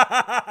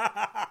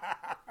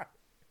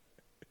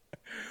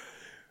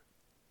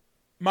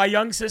 My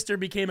young sister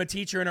became a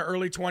teacher in her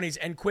early 20s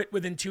and quit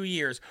within 2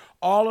 years.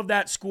 All of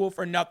that school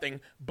for nothing.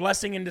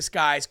 Blessing in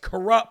disguise.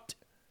 Corrupt,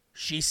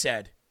 she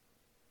said.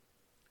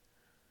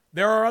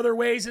 There are other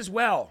ways as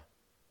well.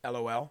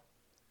 LOL.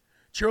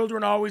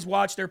 Children always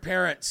watch their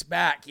parents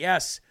back.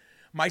 Yes.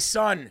 My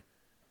son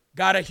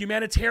got a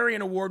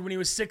humanitarian award when he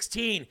was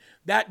 16.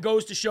 That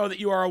goes to show that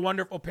you are a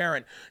wonderful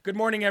parent. Good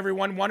morning,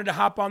 everyone. Wanted to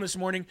hop on this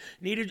morning.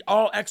 Needed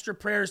all extra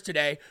prayers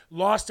today.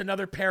 Lost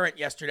another parent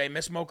yesterday,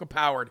 Miss Mocha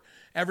Powered.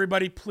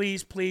 Everybody,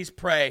 please, please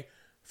pray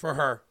for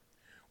her.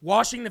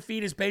 Washing the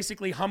feet is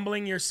basically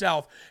humbling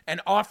yourself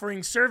and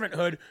offering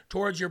servanthood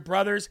towards your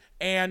brothers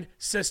and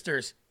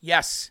sisters.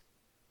 Yes.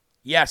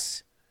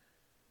 Yes.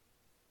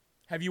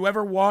 Have you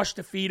ever washed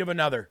the feet of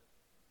another?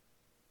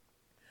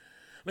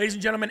 Ladies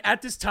and gentlemen,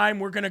 at this time,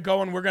 we're going to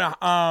go and we're going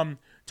to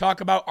talk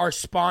about our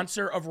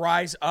sponsor of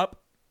Rise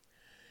Up.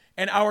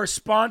 And our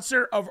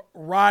sponsor of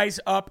Rise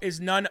Up is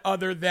none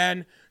other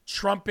than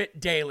Trumpet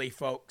Daily,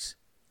 folks.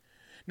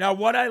 Now,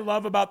 what I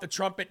love about the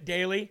Trumpet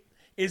Daily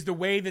is the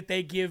way that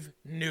they give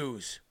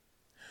news.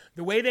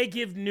 The way they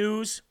give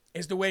news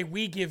is the way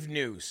we give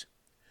news.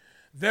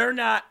 They're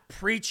not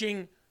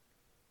preaching,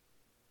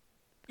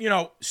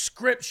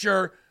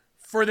 scripture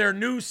for their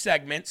news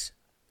segments,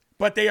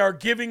 but they are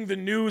giving the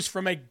news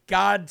from a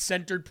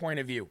God-centered point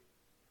of view.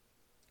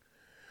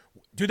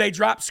 Do they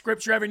drop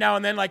scripture every now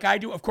and then like I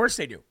do? Of course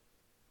they do.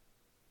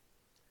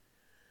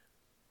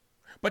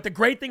 But the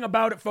great thing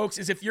about it, folks,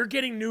 is if you're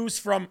getting news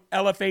from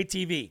LFA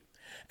TV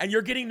and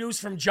you're getting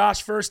news from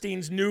Josh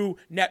Furstein's new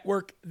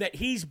network that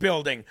he's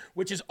building,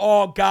 which is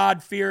all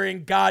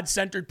God-fearing,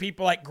 God-centered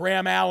people like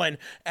Graham Allen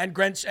and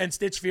Grinch and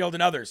Stitchfield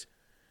and others,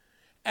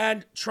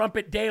 and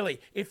Trumpet Daily,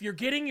 if you're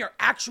getting your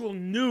actual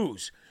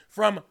news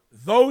from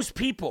those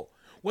people,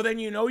 well, then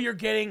you know you're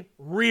getting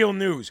real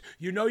news.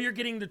 You know you're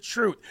getting the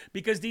truth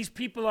because these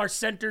people are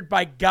centered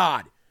by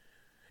God.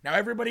 Now,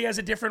 everybody has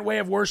a different way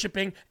of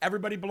worshiping.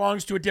 Everybody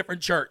belongs to a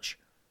different church.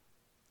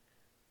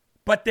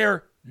 But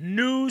their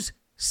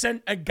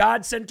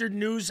God-centered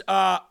news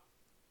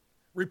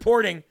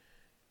reporting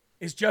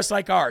is just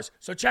like ours.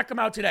 So check them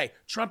out today.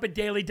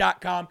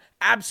 TrumpetDaily.com.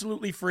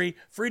 Absolutely free.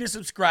 Free to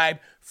subscribe.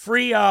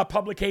 Free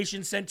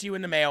publication sent to you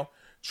in the mail.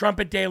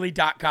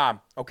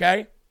 TrumpetDaily.com.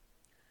 Okay?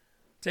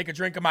 Take a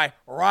drink of my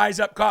Rise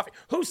Up coffee.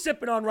 Who's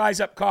sipping on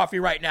Rise Up coffee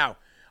right now?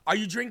 Are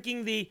you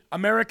drinking the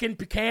American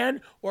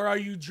Pecan or are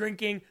you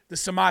drinking the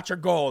Sumatra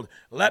Gold?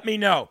 Let me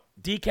know.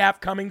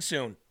 Decaf coming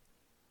soon.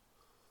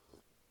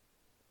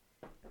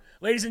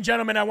 Ladies and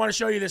gentlemen, I want to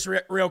show you this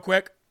real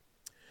quick.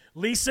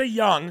 Lisa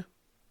Young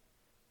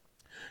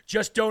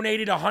just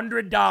donated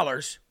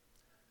 $100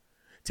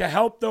 to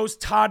help those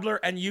toddler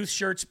and youth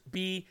shirts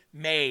be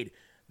made.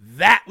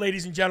 That,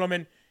 ladies and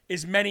gentlemen,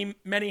 is many,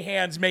 many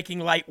hands making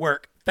light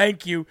work.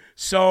 Thank you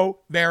so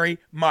very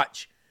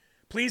much.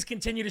 Please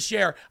continue to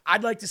share.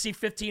 I'd like to see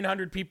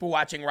 1,500 people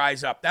watching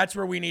Rise Up. That's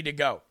where we need to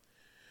go.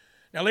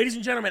 Now, ladies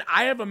and gentlemen,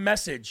 I have a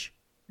message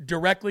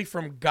directly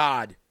from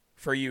God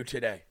for you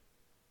today.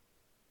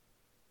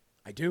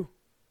 I do.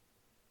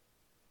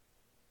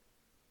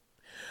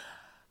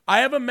 I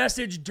have a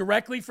message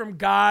directly from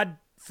God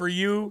for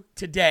you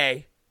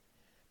today,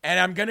 and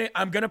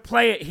I'm gonna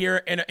play it here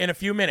in a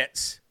few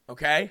minutes.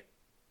 Okay?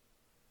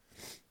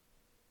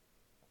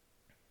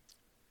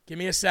 Give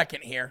me a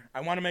second here.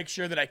 I want to make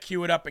sure that I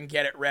cue it up and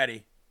get it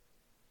ready.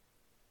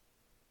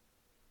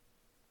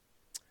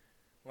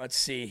 Let's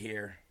see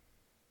here.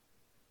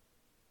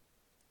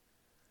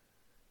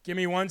 Give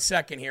me 1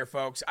 second here,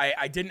 folks.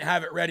 I didn't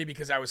have it ready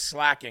because I was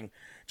slacking.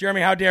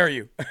 Jeremy, how dare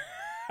you?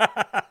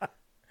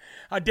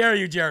 How dare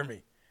you,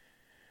 Jeremy?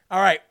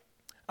 All right.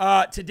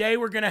 Today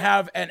we're going to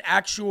have an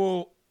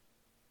actual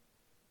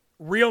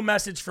real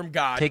message from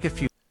God. Take a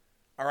few.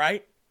 All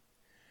right?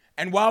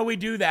 And while we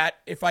do that,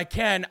 if I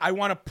can, I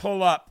want to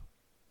pull up.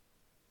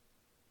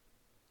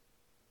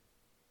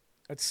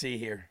 Let's see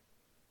here.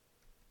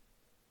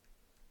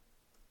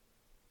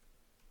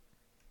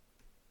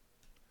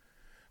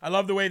 I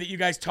love the way that you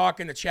guys talk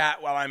in the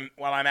chat while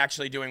I'm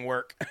actually doing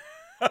work.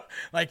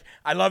 Like,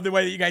 I love the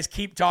way that you guys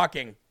keep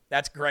talking.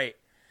 That's great.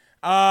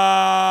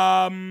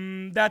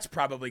 That's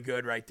probably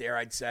good right there,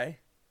 I'd say.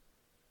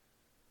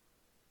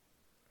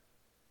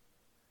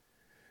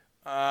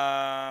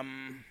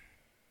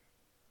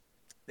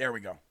 There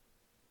we go.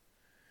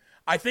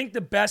 I think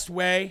the best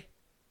way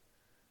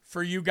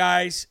for you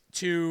guys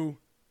to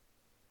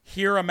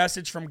hear a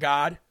message from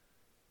God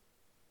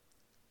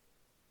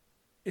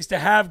is to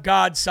have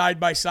God side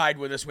by side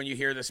with us when you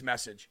hear this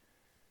message.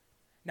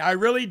 Now, I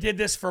really did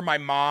this for my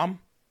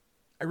mom.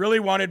 I really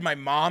wanted my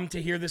mom to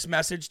hear this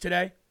message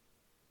today.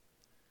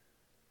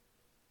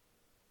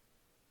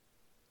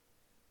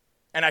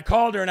 And I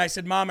called her and I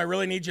said, Mom, I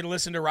really need you to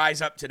listen to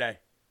Rise Up today.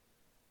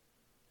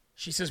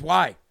 She says,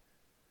 why?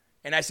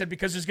 And I said,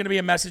 because there's going to be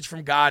a message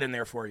from God in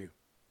there for you.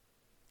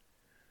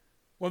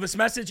 Well, this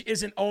message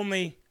isn't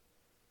only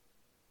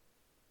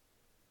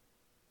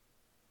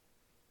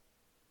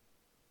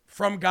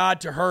from God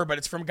to her, but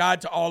it's from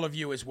God to all of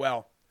you as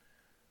well.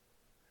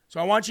 So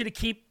I want you to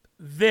keep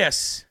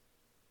this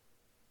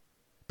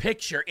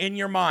picture in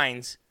your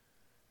minds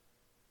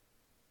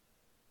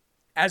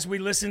as we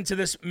listen to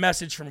this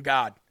message from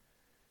God,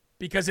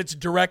 because it's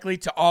directly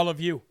to all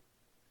of you.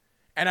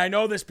 And I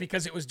know this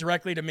because it was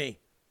directly to me.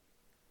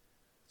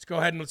 Let's go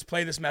ahead and let's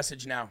play this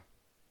message now.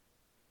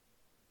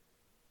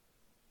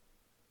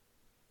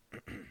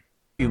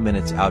 Few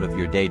minutes out of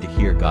your day to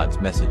hear God's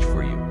message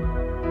for you.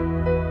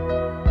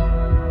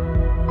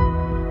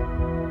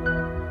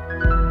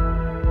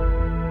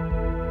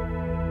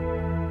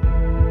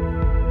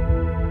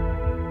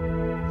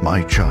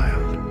 My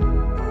child,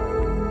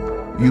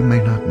 you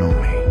may not know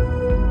me,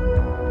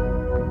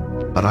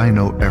 but I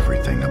know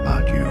everything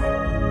about you.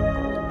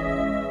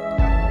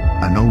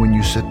 I know when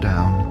you sit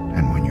down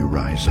and when you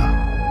rise up.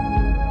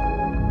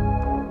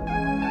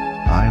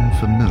 I'm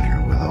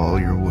familiar with all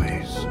your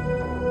ways.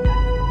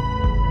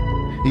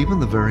 Even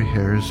the very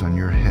hairs on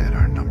your head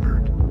are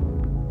numbered,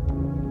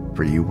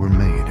 for you were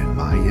made in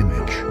my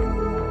image.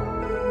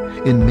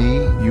 In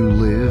me you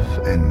live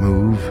and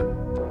move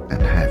and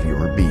have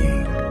your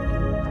being,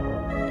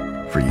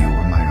 for you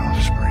are my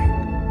offspring.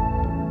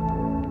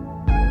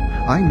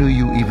 I knew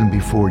you even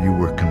before you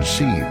were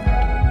conceived.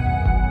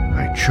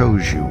 I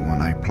chose you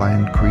when I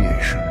planned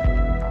creation.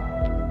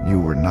 You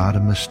were not a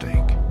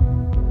mistake,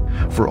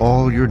 for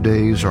all your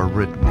days are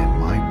written in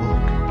my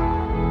book.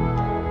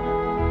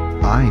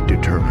 I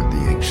determined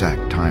the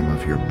exact time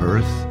of your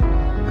birth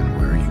and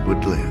where you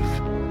would live.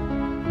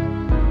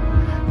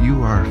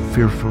 You are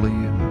fearfully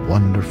and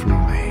wonderfully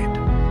made.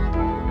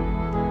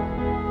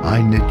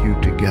 I knit you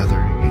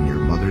together in your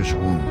mother's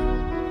womb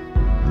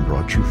and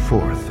brought you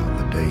forth on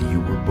the day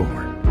you were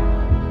born.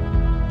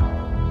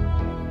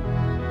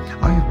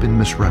 I have been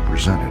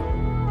misrepresented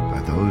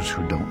by those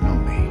who don't know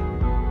me.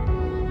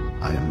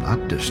 I am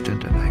not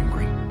distant and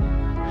angry,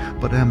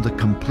 but am the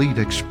complete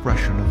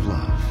expression of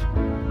love.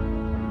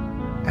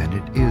 And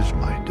it is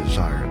my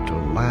desire to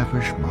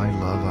lavish my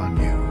love on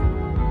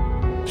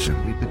you,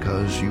 simply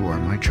because you are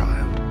my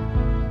child,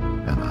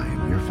 and I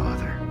am your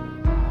father.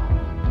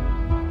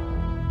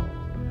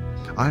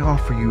 I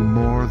offer you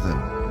more than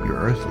your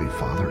earthly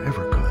father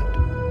ever could,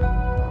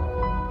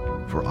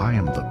 for I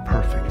am the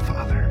perfect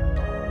father.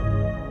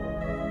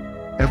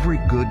 Every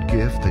good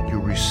gift that you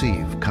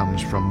receive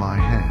comes from my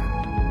hand,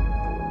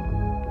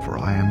 for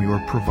I am your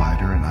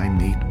provider and I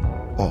meet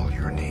all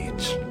your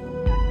needs.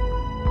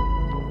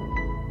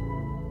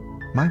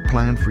 My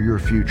plan for your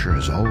future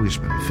has always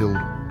been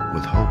filled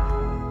with hope,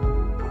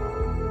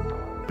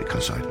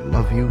 because I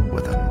love you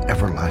with an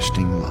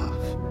everlasting love.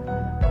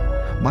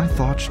 My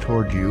thoughts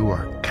toward you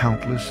are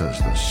countless as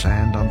the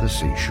sand on the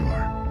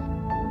seashore,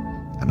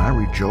 and I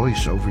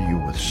rejoice over you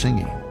with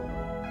singing.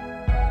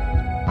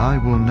 I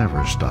will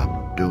never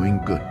stop doing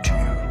good to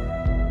you,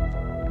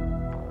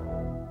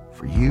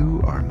 for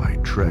you are my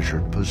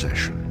treasured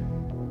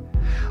possession.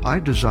 I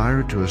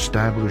desire to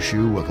establish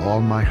you with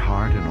all my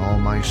heart and all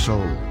my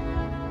soul,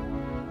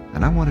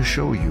 and I want to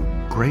show you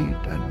great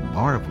and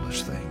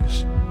marvelous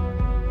things.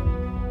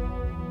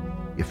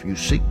 If you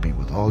seek me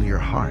with all your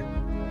heart,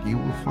 you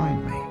will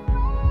find me.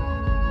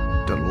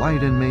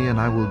 Delight in me, and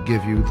I will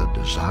give you the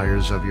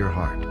desires of your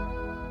heart,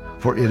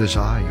 for it is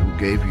I who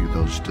gave you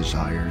those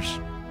desires.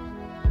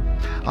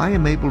 I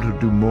am able to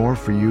do more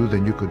for you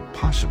than you could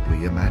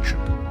possibly imagine,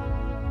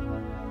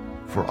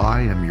 for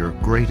I am your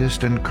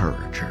greatest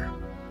encourager.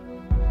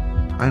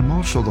 I am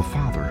also the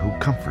Father who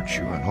comforts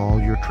you in all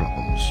your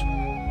troubles.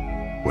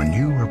 When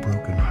you are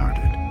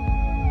brokenhearted,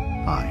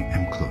 I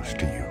am close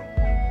to you.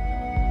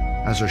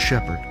 As a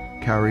shepherd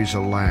carries a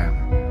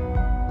lamb,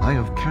 I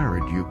have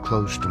carried you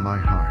close to my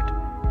heart.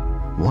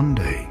 One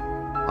day,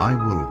 I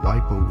will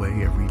wipe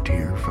away every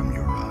tear from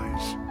your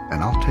eyes,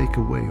 and I'll take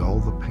away all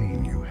the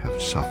pain you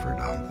have suffered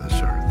on this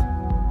earth.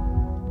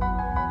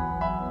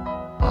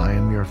 I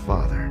am your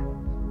Father,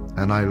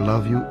 and I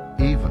love you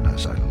even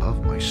as I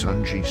love my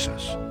Son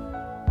Jesus.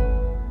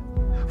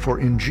 For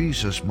in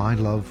Jesus my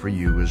love for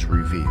you is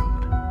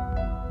revealed.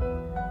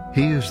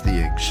 He is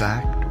the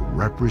exact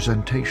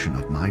representation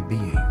of my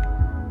being.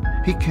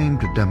 He came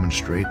to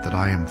demonstrate that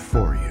I am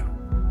for you,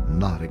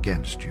 not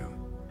against you,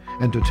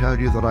 and to tell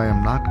you that I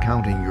am not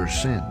counting your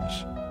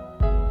sins.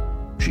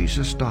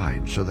 Jesus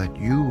died so that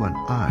you and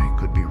I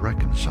could be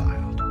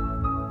reconciled.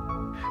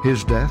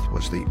 His death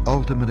was the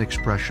ultimate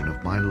expression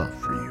of my love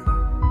for you.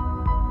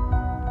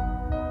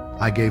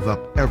 I gave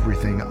up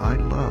everything I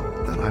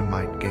loved that I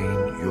might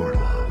gain your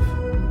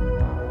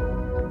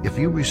love. If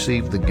you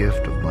receive the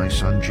gift of my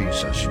Son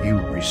Jesus, you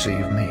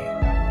receive me,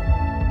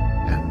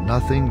 and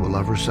nothing will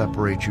ever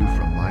separate you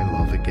from my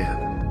love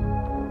again.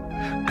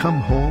 Come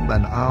home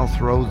and I'll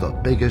throw the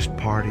biggest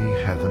party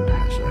heaven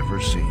has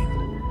ever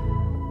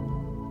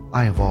seen.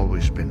 I have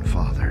always been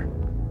Father,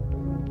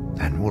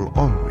 and will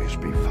always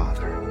be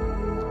Father.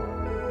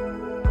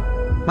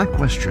 My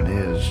question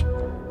is,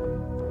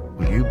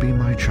 will you be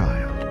my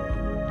child?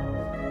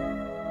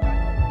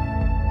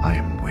 I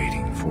am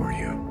waiting for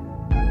you.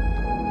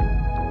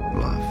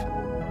 Love,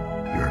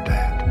 your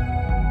dad,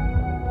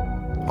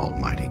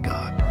 Almighty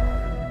God.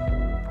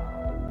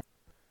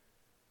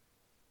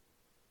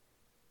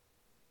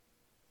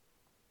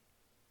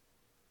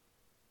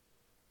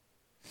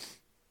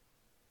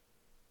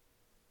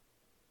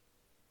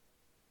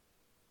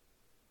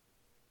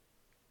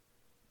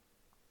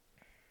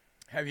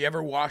 Have you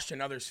ever washed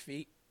another's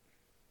feet?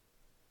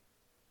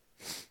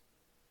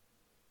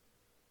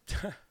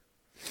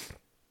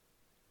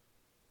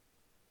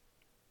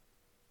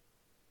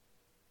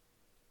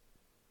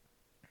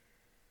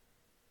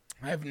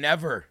 I have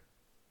never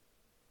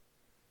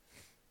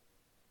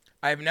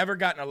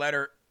gotten a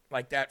letter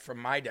like that from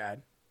my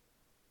dad,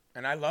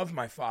 and I love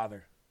my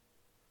father.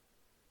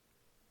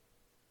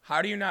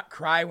 How do you not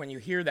cry when you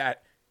hear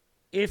that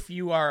if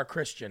you are a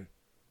Christian?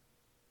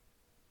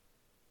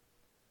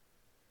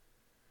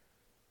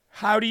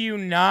 How do you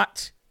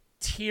not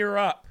tear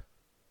up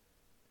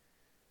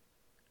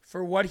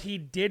for what he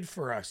did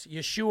for us?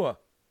 Yeshua,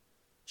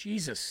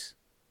 Jesus.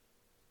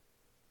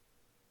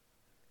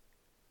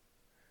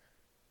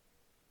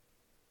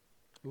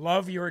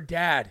 Love your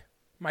dad.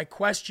 My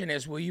question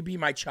is, will you be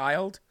my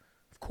child?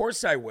 Of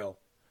course I will.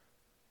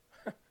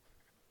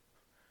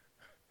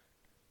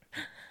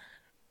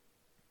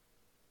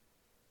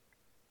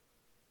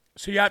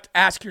 So you have to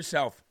ask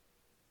yourself,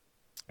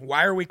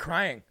 why are we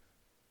crying?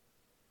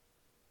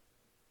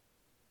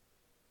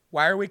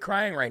 Why are we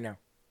crying right now?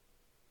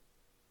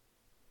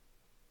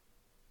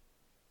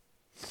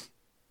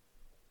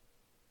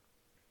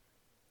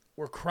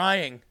 We're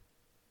crying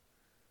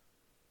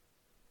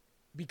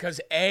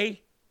because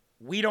A,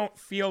 we don't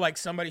feel like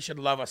somebody should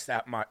love us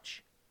that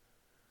much.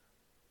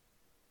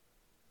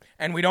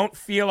 And we don't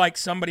feel like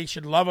somebody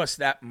should love us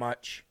that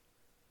much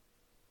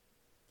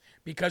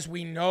because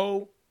we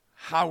know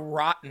how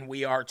rotten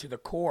we are to the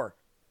core.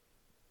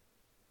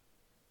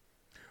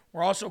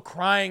 We're also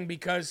crying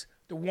because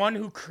the one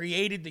who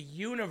created the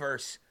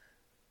universe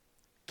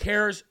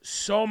cares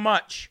so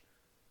much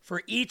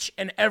for each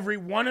and every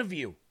one of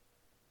you.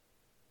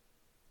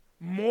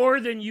 More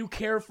than you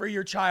care for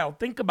your child.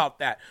 Think about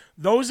that.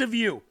 Those of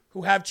you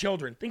who have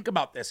children, think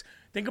about this.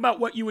 Think about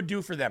what you would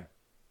do for them.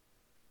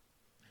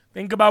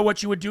 Think about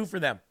what you would do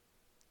for them.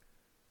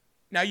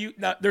 Now,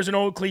 there's an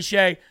old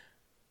cliche.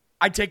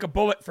 I'd take a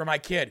bullet for my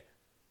kid.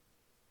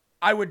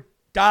 I would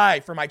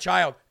die for my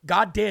child.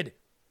 God did.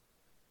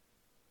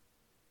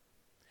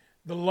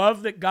 The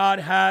love that God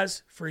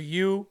has for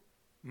you,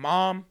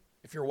 Mom,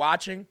 if you're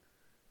watching,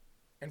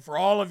 and for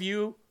all of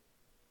you,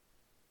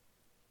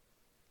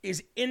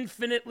 is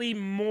infinitely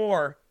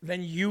more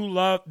than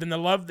the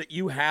love that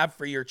you have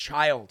for your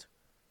child.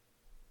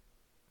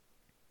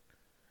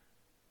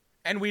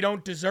 And we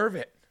don't deserve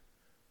it.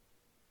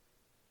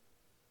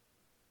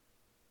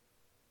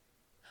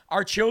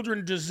 Our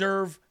children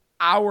deserve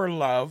our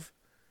love,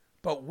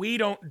 but we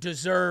don't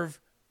deserve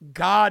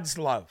God's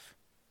love.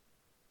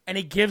 And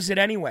He gives it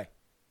anyway.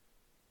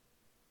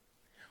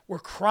 We're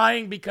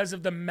crying because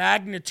of the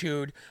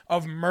magnitude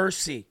of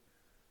mercy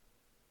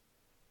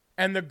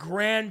and the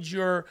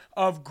grandeur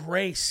of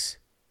grace.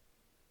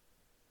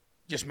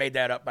 Just made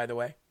that up, by the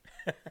way.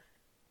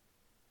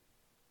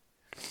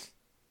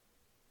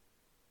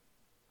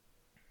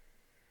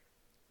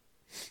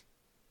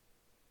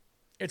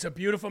 It's a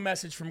beautiful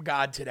message from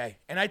God today.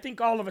 And I think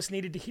all of us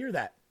needed to hear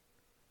that.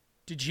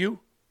 Did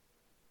you?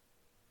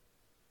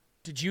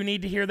 Did you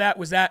need to hear that?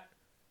 Was that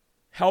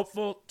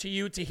helpful to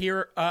you to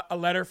hear a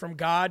letter from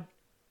God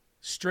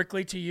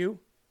strictly to you?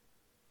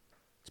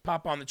 Let's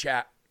pop on the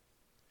chat.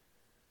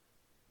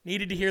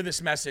 Needed to hear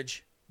this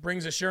message.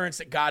 Brings assurance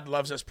that God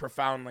loves us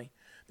profoundly.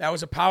 That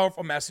was a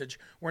powerful message.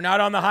 We're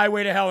not on the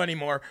highway to hell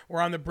anymore.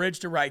 We're on the bridge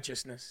to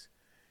righteousness.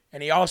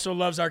 And He also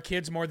loves our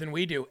kids more than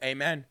we do.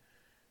 Amen.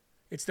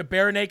 It's the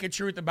bare naked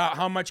truth about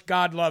how much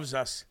God loves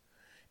us.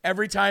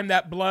 Every time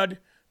that blood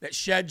that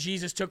shed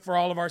Jesus took for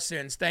all of our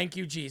sins. Thank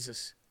you,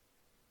 Jesus.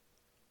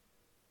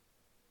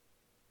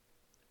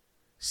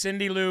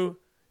 Cindy Lou,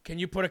 can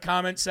you put a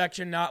comment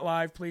section, not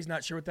live, please?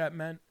 Not sure what that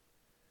meant.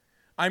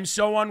 I'm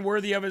so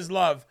unworthy of His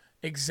love.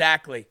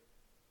 Exactly.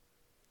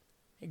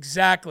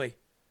 Exactly.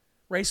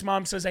 Race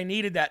Mom says, I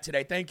needed that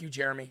today. Thank you,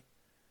 Jeremy.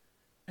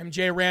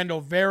 MJ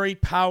Randall, very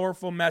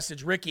powerful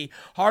message. Ricky,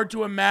 hard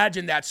to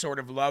imagine that sort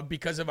of love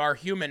because of our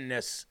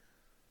humanness.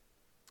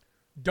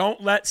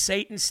 Don't let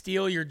Satan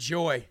steal your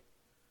joy.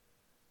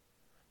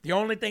 The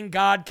only thing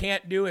God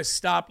can't do is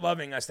stop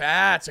loving us.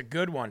 That's a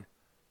good one.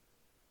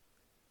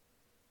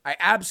 I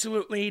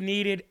absolutely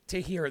needed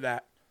to hear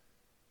that.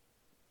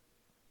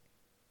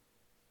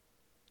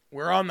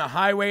 We're on the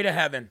highway to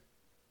heaven.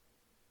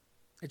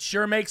 It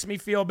sure makes me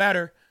feel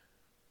better.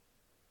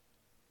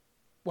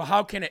 Well,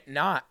 how can it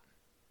not?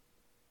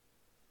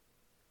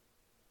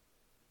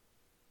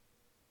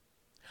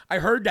 I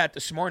heard that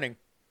this morning.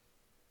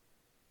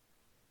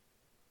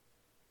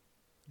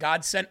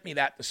 God sent me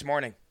that this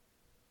morning.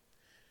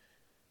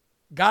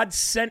 God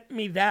sent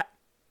me that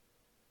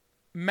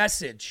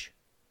message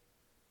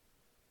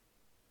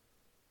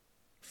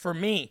for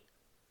me,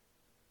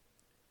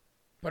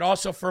 but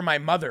also for my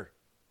mother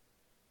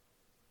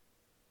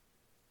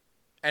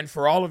and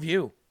for all of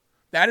you.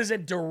 That is a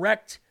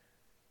direct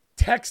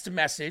text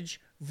message,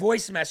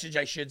 voice message,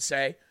 I should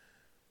say,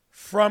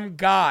 from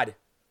God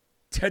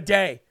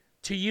today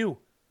to you.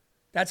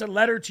 That's a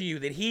letter to you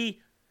that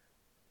He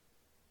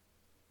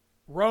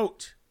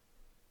wrote.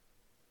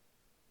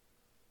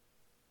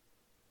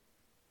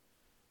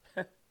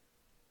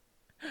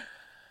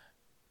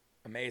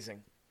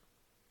 Amazing.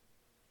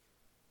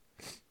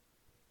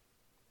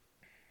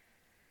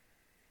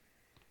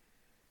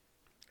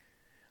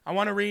 I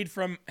want to read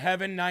from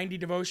Heaven 90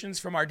 Devotions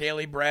from Our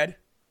Daily Bread.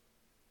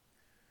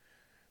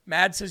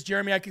 Mad says,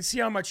 Jeremy, I can see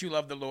how much you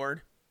love the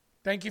Lord.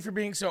 Thank you for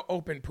being so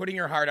open, putting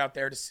your heart out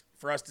there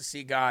for us to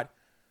see God.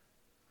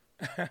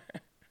 I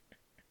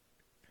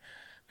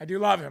do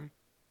love Him.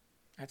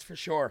 That's for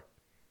sure.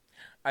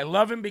 I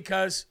love Him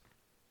because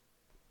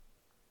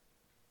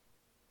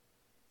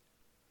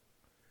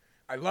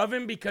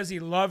He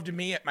loved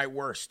me at my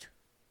worst.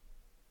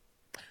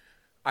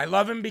 I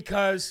love Him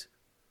because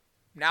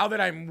now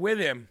that I'm with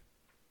Him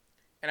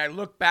and I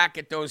look back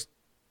at those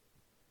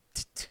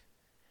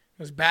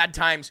bad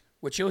times,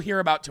 which you'll hear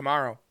about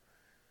tomorrow.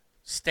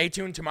 Stay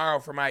tuned tomorrow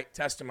for my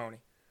testimony.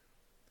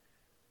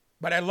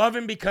 But I love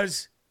Him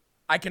because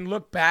I can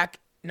look back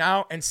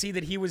now and see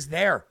that He was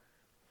there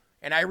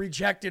and I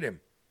rejected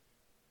Him.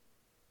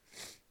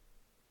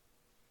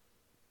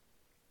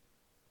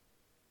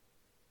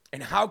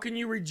 And how can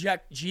you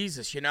reject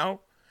Jesus, you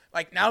know?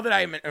 Like now that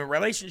I'm in a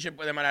relationship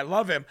with Him and I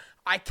love Him,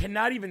 I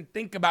cannot even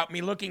think about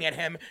me looking at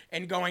Him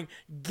and going,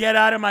 get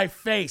out of my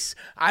face.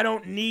 I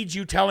don't need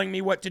you telling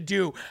me what to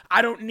do.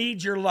 I don't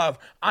need your love.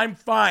 I'm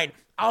fine.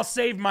 I'll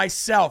save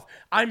myself.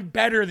 I'm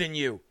better than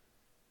you.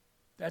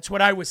 That's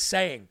what I was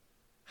saying.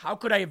 How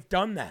could I have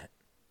done that?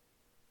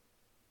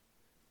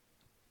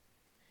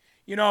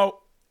 You know,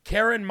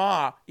 Karen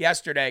Ma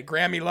yesterday,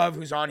 Grammy Love,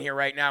 who's on here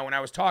right now, when I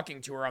was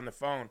talking to her on the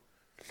phone,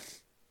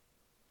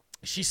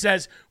 She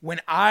says, when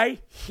I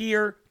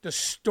hear the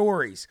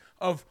stories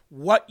of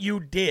what you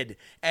did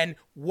and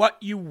what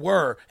you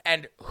were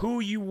and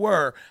who you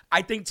were,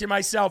 I think to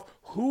myself,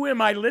 who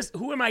am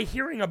I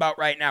hearing about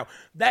right now?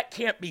 That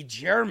can't be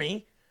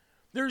Jeremy.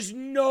 There's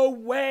no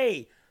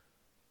way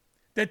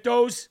that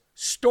those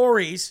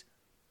stories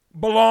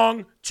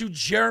belong to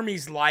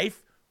Jeremy's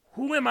life.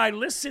 Who am I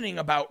listening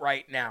about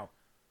right now?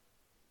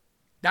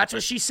 That's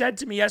what she said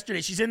to me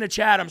yesterday. She's in the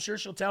chat. I'm sure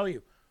she'll tell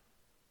you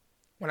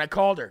when I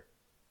called her.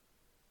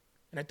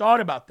 And I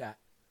thought about that.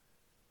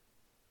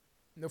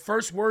 And the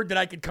first word that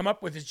I could come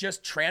up with is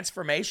just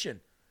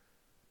transformation.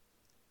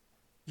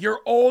 Your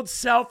old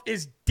self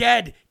is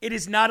dead. It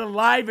is not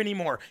alive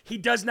anymore. He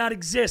does not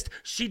exist.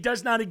 She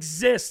does not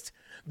exist.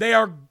 They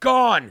are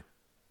gone.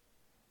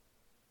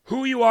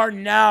 Who you are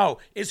now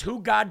is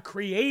who God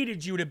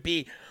created you to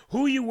be.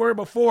 Who you were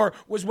before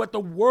was what the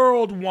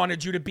world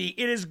wanted you to be.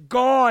 It is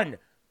gone.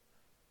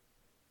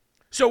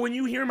 So when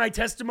you hear my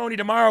testimony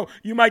tomorrow,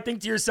 you might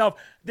think to yourself,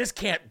 this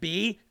can't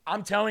be.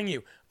 I'm telling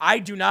you, I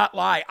do not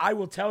lie. I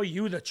will tell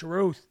you the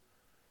truth.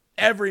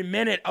 Every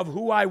minute of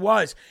who I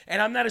was.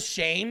 And I'm not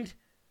ashamed.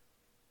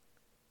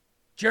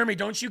 Jeremy,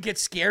 don't you get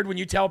scared when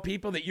you tell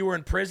people that you were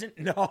in prison?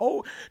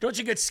 No. Don't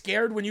you get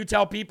scared when you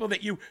tell people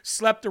that you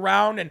slept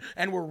around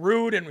and were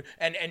rude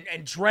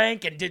and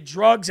drank and did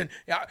drugs? And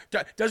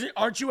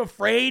aren't you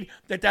afraid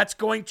that that's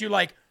going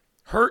to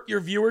hurt your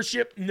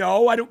viewership?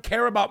 No, I don't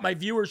care about my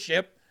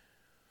viewership.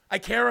 I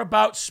care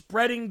about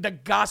spreading the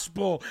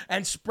gospel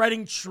and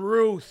spreading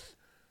truth.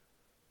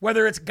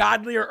 Whether it's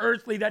godly or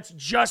earthly, that's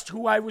just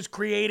who I was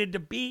created to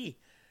be.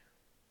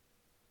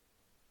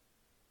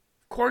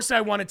 Of course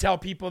I want to tell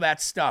people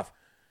that stuff.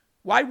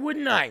 Why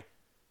wouldn't I?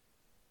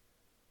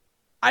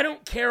 I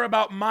don't care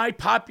about my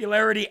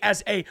popularity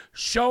as a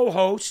show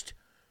host.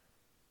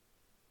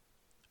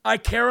 I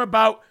care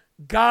about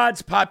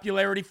God's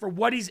popularity for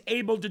what he's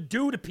able to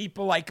do to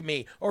people like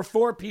me or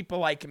for people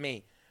like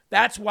me.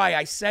 That's why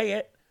I say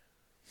it.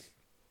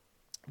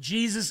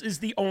 Jesus is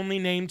the only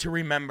name to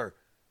remember.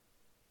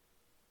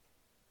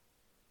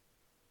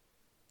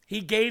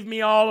 He gave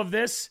me all of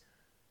this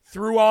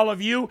through all of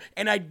you,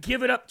 and I'd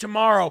give it up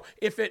tomorrow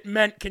if it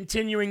meant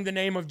continuing the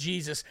name of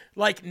Jesus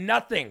like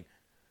nothing.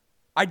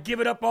 I'd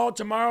give it up all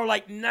tomorrow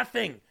like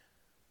nothing.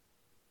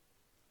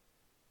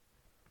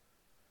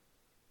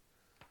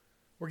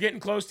 We're getting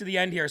close to the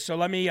end here, so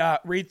let me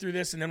read through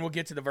this, and then we'll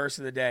get to the verse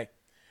of the day.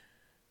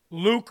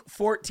 Luke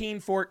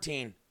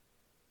 14:14.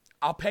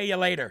 I'll pay you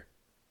later.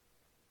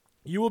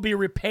 You will be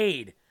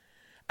repaid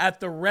at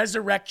the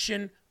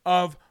resurrection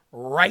of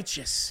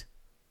righteous.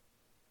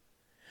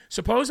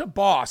 Suppose a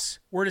boss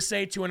were to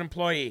say to an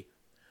employee,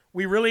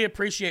 we really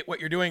appreciate what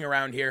you're doing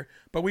around here,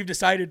 but we've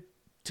decided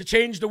to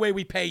change the way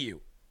we pay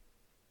you.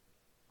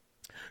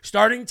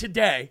 Starting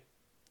today,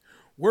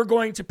 we're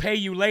going to pay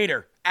you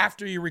later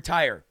after you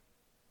retire.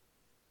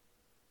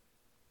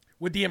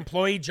 Would the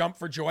employee jump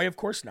for joy? Of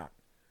course not.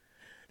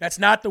 That's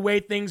not the way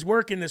things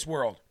work in this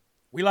world.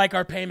 We like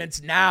our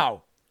payments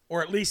now,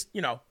 or at least,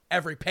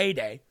 every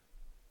payday.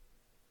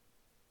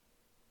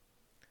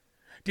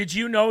 Did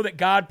you know that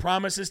God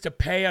promises to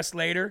pay us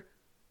later,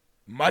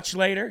 much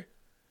later,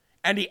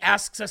 and he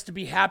asks us to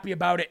be happy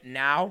about it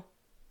now?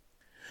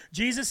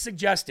 Jesus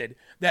suggested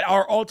that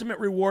our ultimate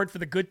reward for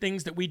the good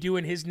things that we do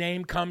in his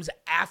name comes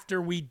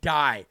after we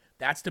die.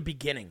 That's the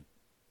beginning.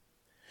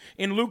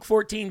 In Luke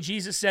 14,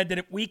 Jesus said that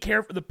if we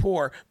care for the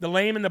poor, the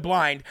lame, and the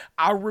blind,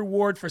 our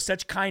reward for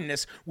such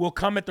kindness will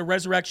come at the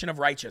resurrection of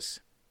righteous.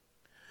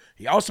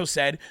 He also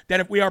said that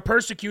if we are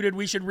persecuted,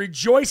 we should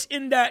rejoice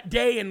in that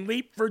day and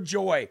leap for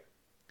joy.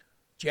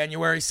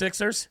 January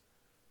 6ers.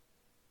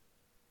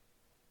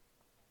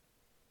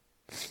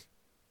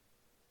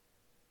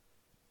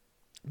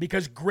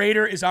 Because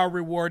greater is our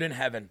reward in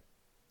heaven.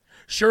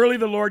 Surely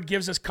the Lord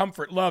gives us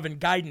comfort, love, and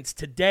guidance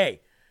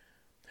today.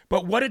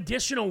 But what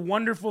additional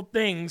wonderful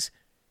things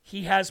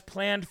he has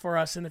planned for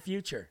us in the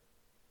future.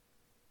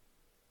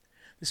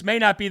 This may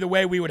not be the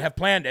way we would have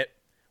planned it.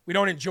 We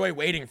don't enjoy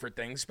waiting for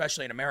things,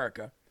 especially in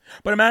America.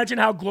 But imagine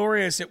how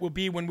glorious it will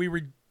be when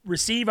we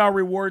receive our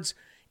rewards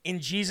in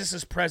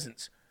Jesus'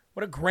 presence.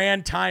 What a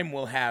grand time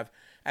we'll have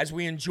as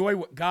we enjoy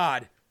what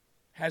God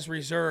has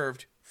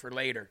reserved for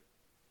later.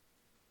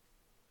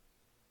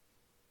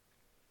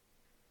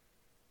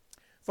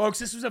 Folks,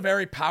 this was a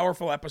very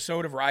powerful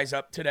episode of Rise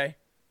Up today.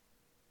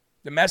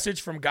 The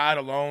message from God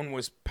alone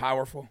was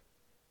powerful.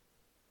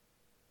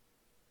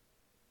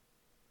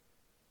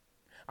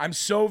 I'm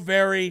so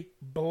very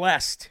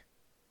blessed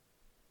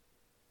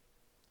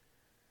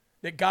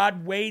that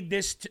God weighed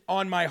this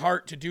on my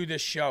heart to do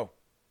this show.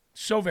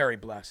 So very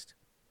blessed.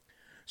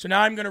 So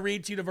now I'm going to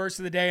read to you the verse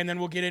of the day, and then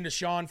we'll get into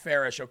Sean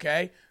Farish,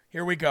 okay?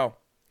 Here we go.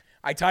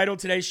 I titled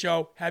today's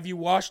show, Have You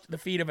Washed the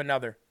Feet of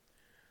Another?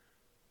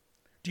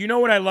 Do you know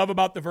what I love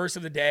about the verse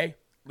of the day,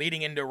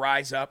 leading into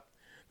Rise Up?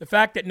 The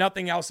fact that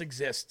nothing else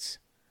exists.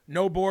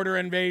 No border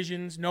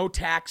invasions, no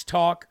tax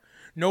talk,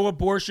 no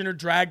abortion or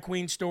drag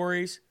queen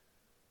stories.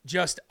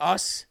 Just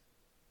us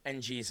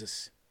and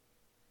Jesus.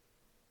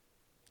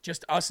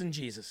 Just us and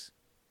Jesus.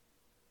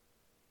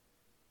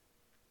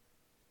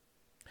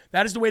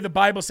 That is the way the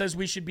Bible says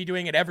we should be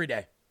doing it every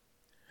day.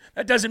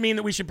 That doesn't mean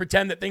that we should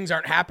pretend that things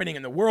aren't happening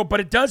in the world, but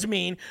it does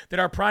mean that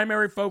our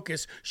primary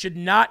focus should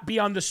not be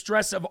on the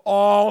stress of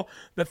all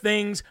the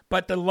things,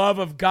 but the love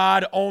of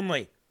God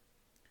only.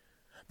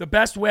 The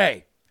best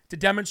way to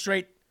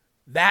demonstrate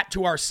that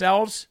to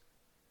ourselves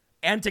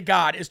and to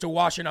God is to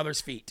wash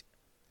another's feet.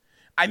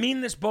 I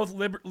mean this both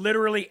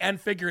literally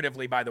and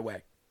figuratively, by the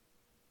way.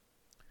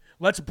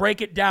 Let's break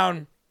it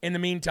down in the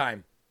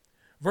meantime.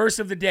 Verse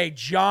of the day,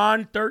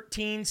 John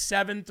 13,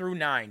 7 through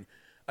 9.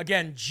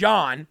 Again,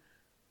 John,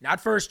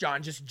 not 1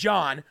 John, just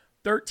John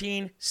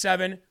 13,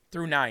 7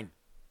 through 9.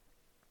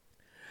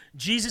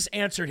 Jesus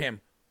answered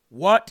him,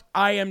 what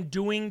I am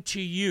doing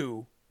to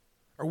you,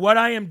 or what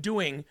I am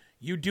doing,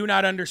 you do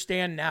not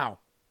understand now,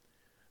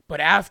 but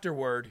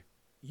afterward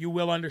you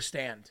will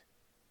understand.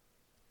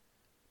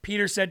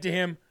 Peter said to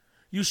him,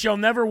 you shall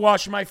never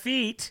wash my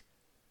feet.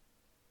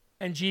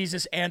 And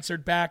Jesus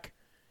answered back,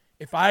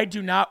 if I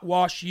do not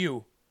wash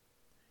you,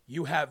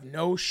 you have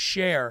no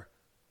share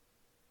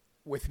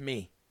with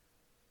me.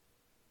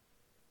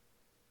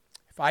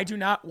 If I do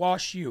not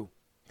wash you,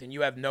 then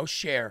you have no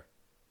share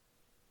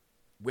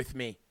with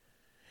me.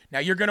 Now,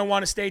 you're going to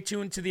want to stay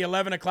tuned to the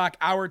 11 o'clock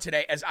hour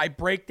today as I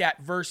break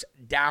that verse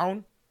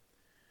down.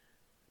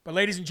 But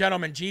ladies and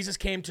gentlemen, Jesus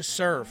came to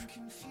serve.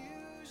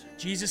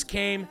 Jesus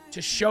came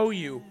to show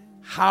you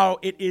how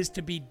it is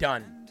to be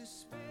done.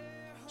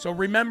 So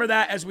remember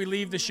that as we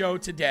leave the show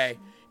today.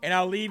 And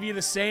I'll leave you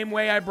the same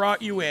way I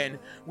brought you in,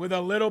 with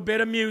a little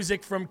bit of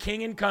music from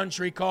King and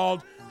Country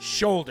called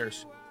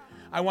Shoulders.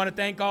 I want to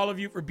thank all of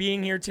you for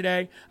being here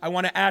today. I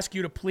want to ask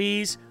you to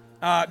please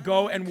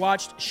go and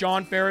watch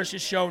Sean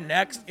Parrish's show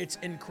next. It's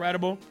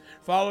incredible.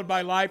 Followed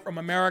by Live from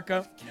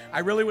America. I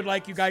really would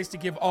like you guys to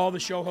give all the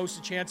show hosts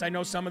a chance. I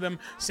know some of them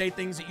say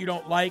things that you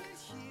don't like,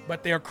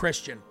 but they're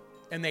Christian,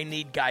 and they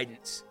need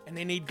guidance. And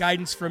they need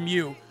guidance from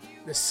you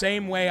the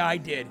same way I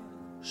did.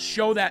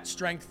 Show that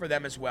strength for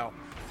them as well.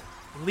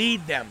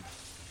 Lead them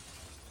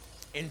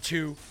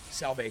into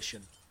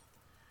salvation.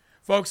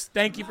 Folks,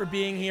 thank you for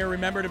being here.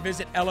 Remember to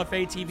visit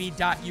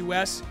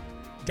lfatv.us.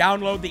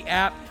 Download the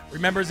app.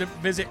 Remember to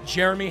visit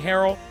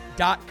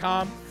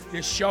jeremyharrell.com.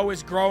 This show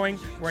is growing.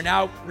 We're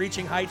now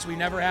reaching heights we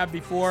never have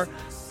before.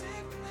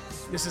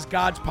 This is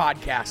God's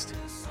podcast.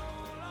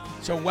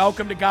 So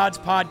welcome to God's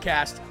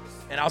podcast.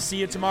 And I'll see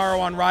you tomorrow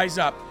on Rise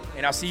Up.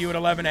 And I'll see you at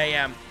 11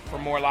 a.m. for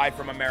more Live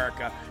from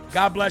America.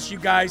 God bless you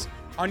guys.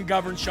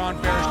 Ungoverned Sean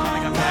Parrish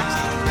coming up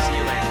next. See you